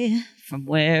way from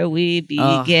where we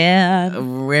began.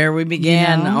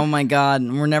 Oh my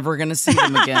God. We're never going to see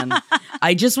them again.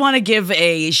 I just want to give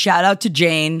a shout out to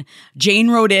Jane.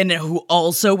 Jane wrote in, who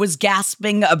also was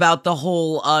gasping about the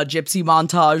whole gypsy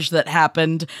montage that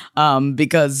happened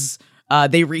because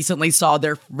they recently saw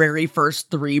their very first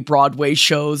 3 Broadway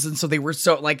shows, and so they were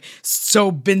so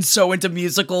into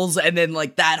musicals, and then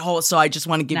that whole. So I just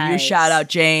want to give you a shout out,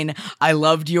 Jane. I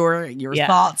loved your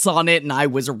thoughts on it, and I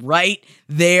was right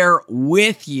there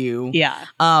with you. Yeah.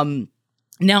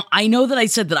 Now I know that I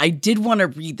said that I did want to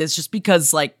read this just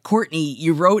because, Courtney,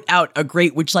 you wrote out a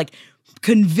great, which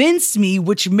convinced me,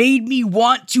 which made me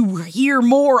want to hear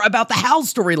more about the Hal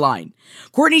storyline.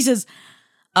 Courtney says,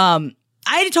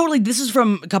 this is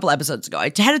from a couple episodes ago.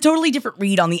 I had a totally different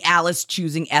read on the Alice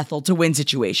choosing Ethel to win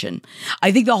situation.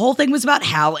 I think the whole thing was about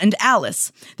Hal and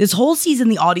Alice. This whole season,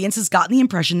 the audience has gotten the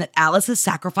impression that Alice has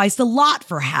sacrificed a lot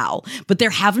for Hal, but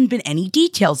there haven't been any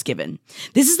details given.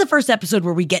 This is the first episode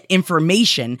where we get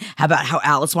information about how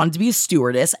Alice wanted to be a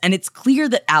stewardess, and it's clear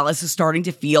that Alice is starting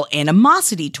to feel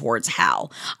animosity towards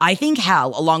Hal. I think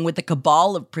Hal, along with the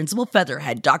cabal of Principal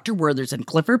Featherhead, Dr. Werther's, and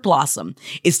Clifford Blossom,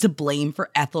 is to blame for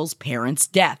Ethel's parents'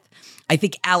 death. I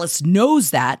think Alice knows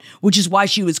that, which is why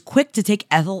she was quick to take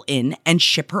Ethel in and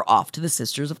ship her off to the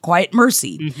Sisters of Quiet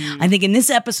Mercy. I think in this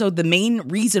episode, the main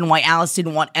reason why Alice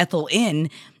didn't want Ethel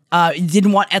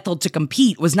to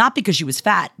compete was not because she was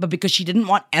fat, but because she didn't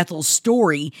want Ethel's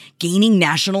story gaining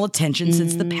national attention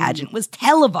since the pageant was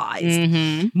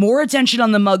televised. More attention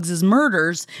on the Muggs'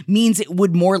 murders means it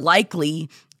would more likely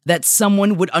that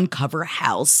someone would uncover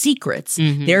Hal's secrets,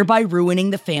 thereby ruining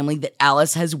the family that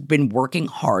Alice has been working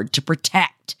hard to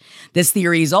protect. This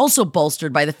theory is also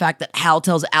bolstered by the fact that Hal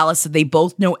tells Alice that they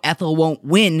both know Ethel won't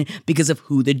win because of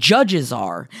who the judges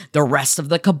are, the rest of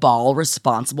the cabal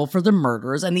responsible for the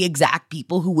murders and the exact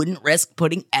people who wouldn't risk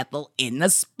putting Ethel in the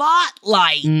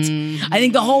spotlight. I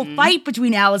think the whole fight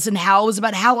between Alice and Hal was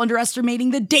about Hal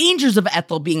underestimating the dangers of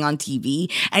Ethel being on TV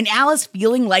and Alice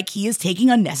feeling like he is taking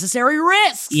unnecessary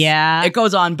risks. Yeah. It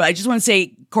goes on, but I just want to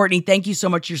say, Courtney, thank you so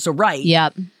much. You're so right.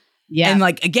 Yep. Yeah. And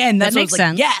again, that's that what I makes was like,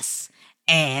 sense. yes.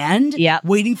 And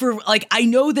waiting for, I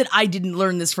know that I didn't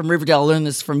learn this from Riverdale. I learned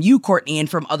this from you, Courtney, and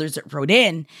from others that wrote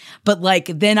in. But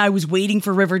then I was waiting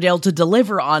for Riverdale to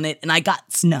deliver on it, and I got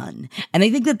none. And I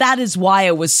think that is why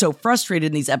I was so frustrated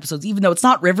in these episodes, even though it's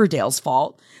not Riverdale's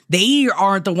fault. They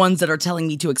aren't the ones that are telling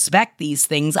me to expect these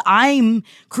things. I'm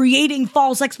creating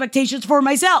false expectations for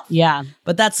myself. Yeah.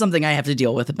 But that's something I have to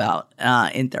deal with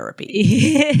in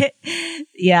therapy.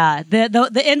 Yeah.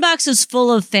 The inbox is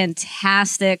full of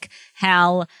fantastic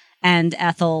Hal and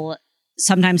Ethel,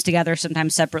 sometimes together,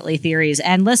 sometimes separately, theories.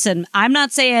 And listen, I'm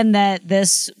not saying that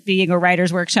this being a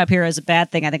writer's workshop here is a bad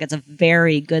thing. I think it's a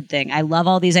very good thing. I love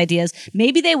all these ideas.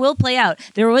 Maybe they will play out.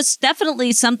 There was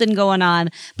definitely something going on,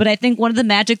 but I think one of the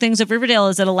magic things of Riverdale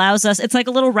is it allows us, it's like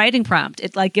a little writing prompt.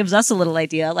 It gives us a little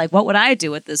idea, what would I do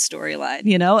with this storyline,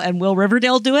 And will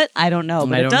Riverdale do it? I don't know,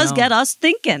 but it does get us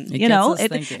thinking,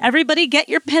 thinking. Everybody get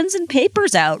your pens and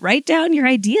papers out, write down your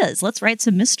ideas. Let's write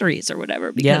some mysteries or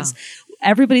whatever, because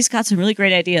everybody's got some really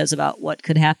great ideas about what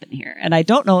could happen here. And I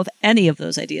don't know if any of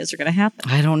those ideas are going to happen.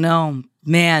 I don't know.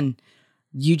 Man,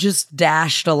 you just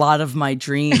dashed a lot of my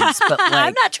dreams. But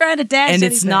I'm not trying to dash and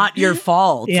anything. It's not your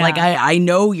fault. Yeah. I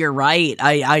know you're right.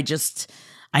 I just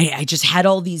had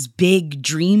all these big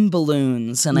dream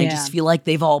balloons and I just feel like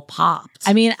they've all popped.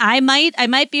 I mean, I might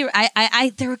be,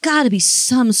 there got to be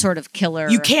some sort of killer.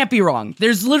 You can't be wrong.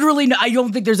 There's literally I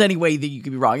don't think there's any way that you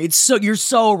could be wrong. You're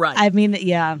so right. I mean,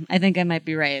 yeah, I think I might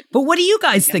be right. But what do you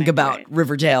guys think about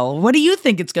Riverdale? What do you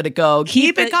think it's going to go?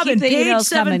 Keep it coming. Page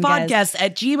 7 podcast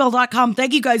at gmail.com.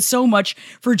 Thank you guys so much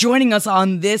for joining us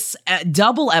on this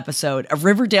double episode of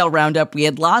Riverdale Roundup. We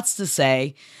had lots to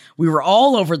say. We were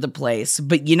all over the place,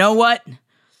 but you know what?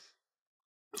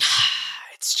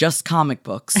 It's just comic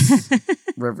books.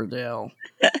 Riverdale.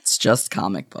 It's just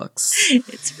comic books.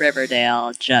 It's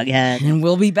Riverdale, Jughead. And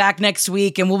we'll be back next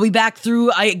week, and we'll be back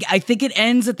through, I think it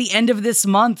ends at the end of this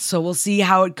month, so we'll see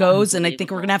how it goes, and I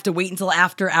think we're going to have to wait until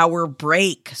after our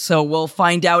break, so we'll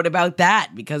find out about that,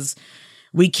 because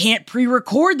we can't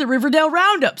pre-record the Riverdale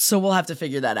Roundup, so we'll have to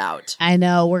figure that out. I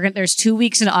know. There's 2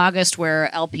 weeks in August where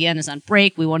LPN is on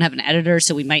break. We won't have an editor,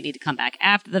 so we might need to come back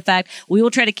after the fact. We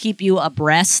will try to keep you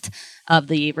abreast of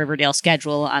the Riverdale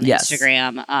schedule on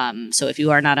Instagram. So if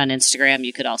you are not on Instagram,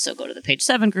 you could also go to the Page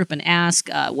 7 group and ask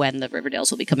when the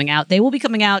Riverdales will be coming out. They will be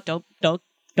coming out. Don't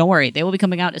worry. They will be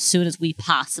coming out as soon as we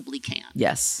possibly can.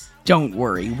 Yes. Don't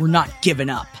worry. We're not giving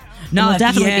up. We'll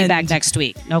definitely be back next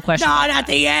week. No question. Not at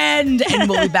the end. And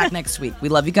we'll be back next week. We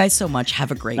love you guys so much.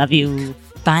 Have a great Love you.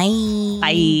 Bye.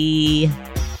 Bye.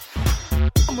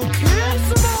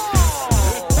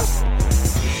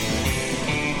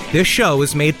 This show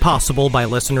is made possible by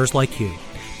listeners like you.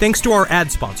 Thanks to our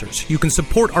ad sponsors, you can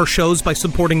support our shows by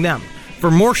supporting them. For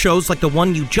more shows like the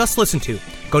one you just listened to,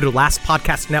 go to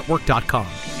lastpodcastnetwork.com.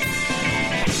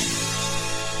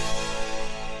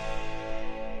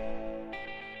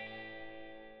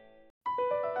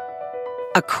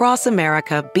 Across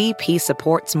America, BP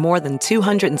supports more than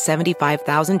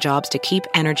 275,000 jobs to keep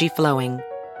energy flowing.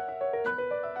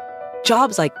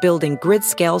 Jobs like building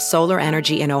grid-scale solar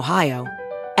energy in Ohio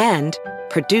and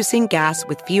producing gas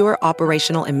with fewer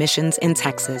operational emissions in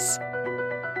Texas.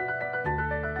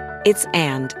 It's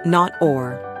and, not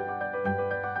or.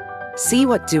 See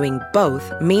what doing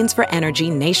both means for energy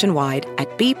nationwide at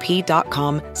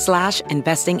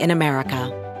bp.com/investing in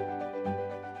America.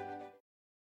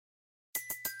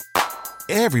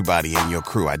 Everybody in your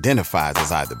crew identifies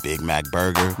as either Big Mac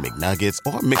Burger, McNuggets,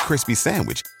 or McCrispy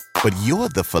Sandwich. But you're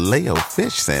the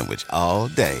Filet-O-Fish Sandwich all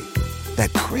day.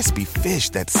 That crispy fish,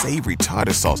 that savory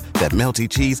tartar sauce, that melty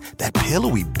cheese, that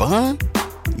pillowy bun.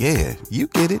 Yeah, you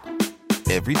get it.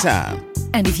 Every time.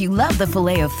 And if you love the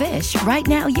Filet-O-Fish, right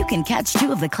now you can catch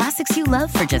two of the classics you love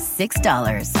for just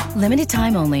 $6. Limited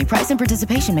time only. Price and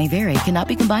participation may vary. Cannot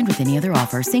be combined with any other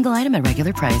offer. Single item at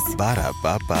regular price.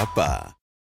 Ba-da-ba-ba-ba.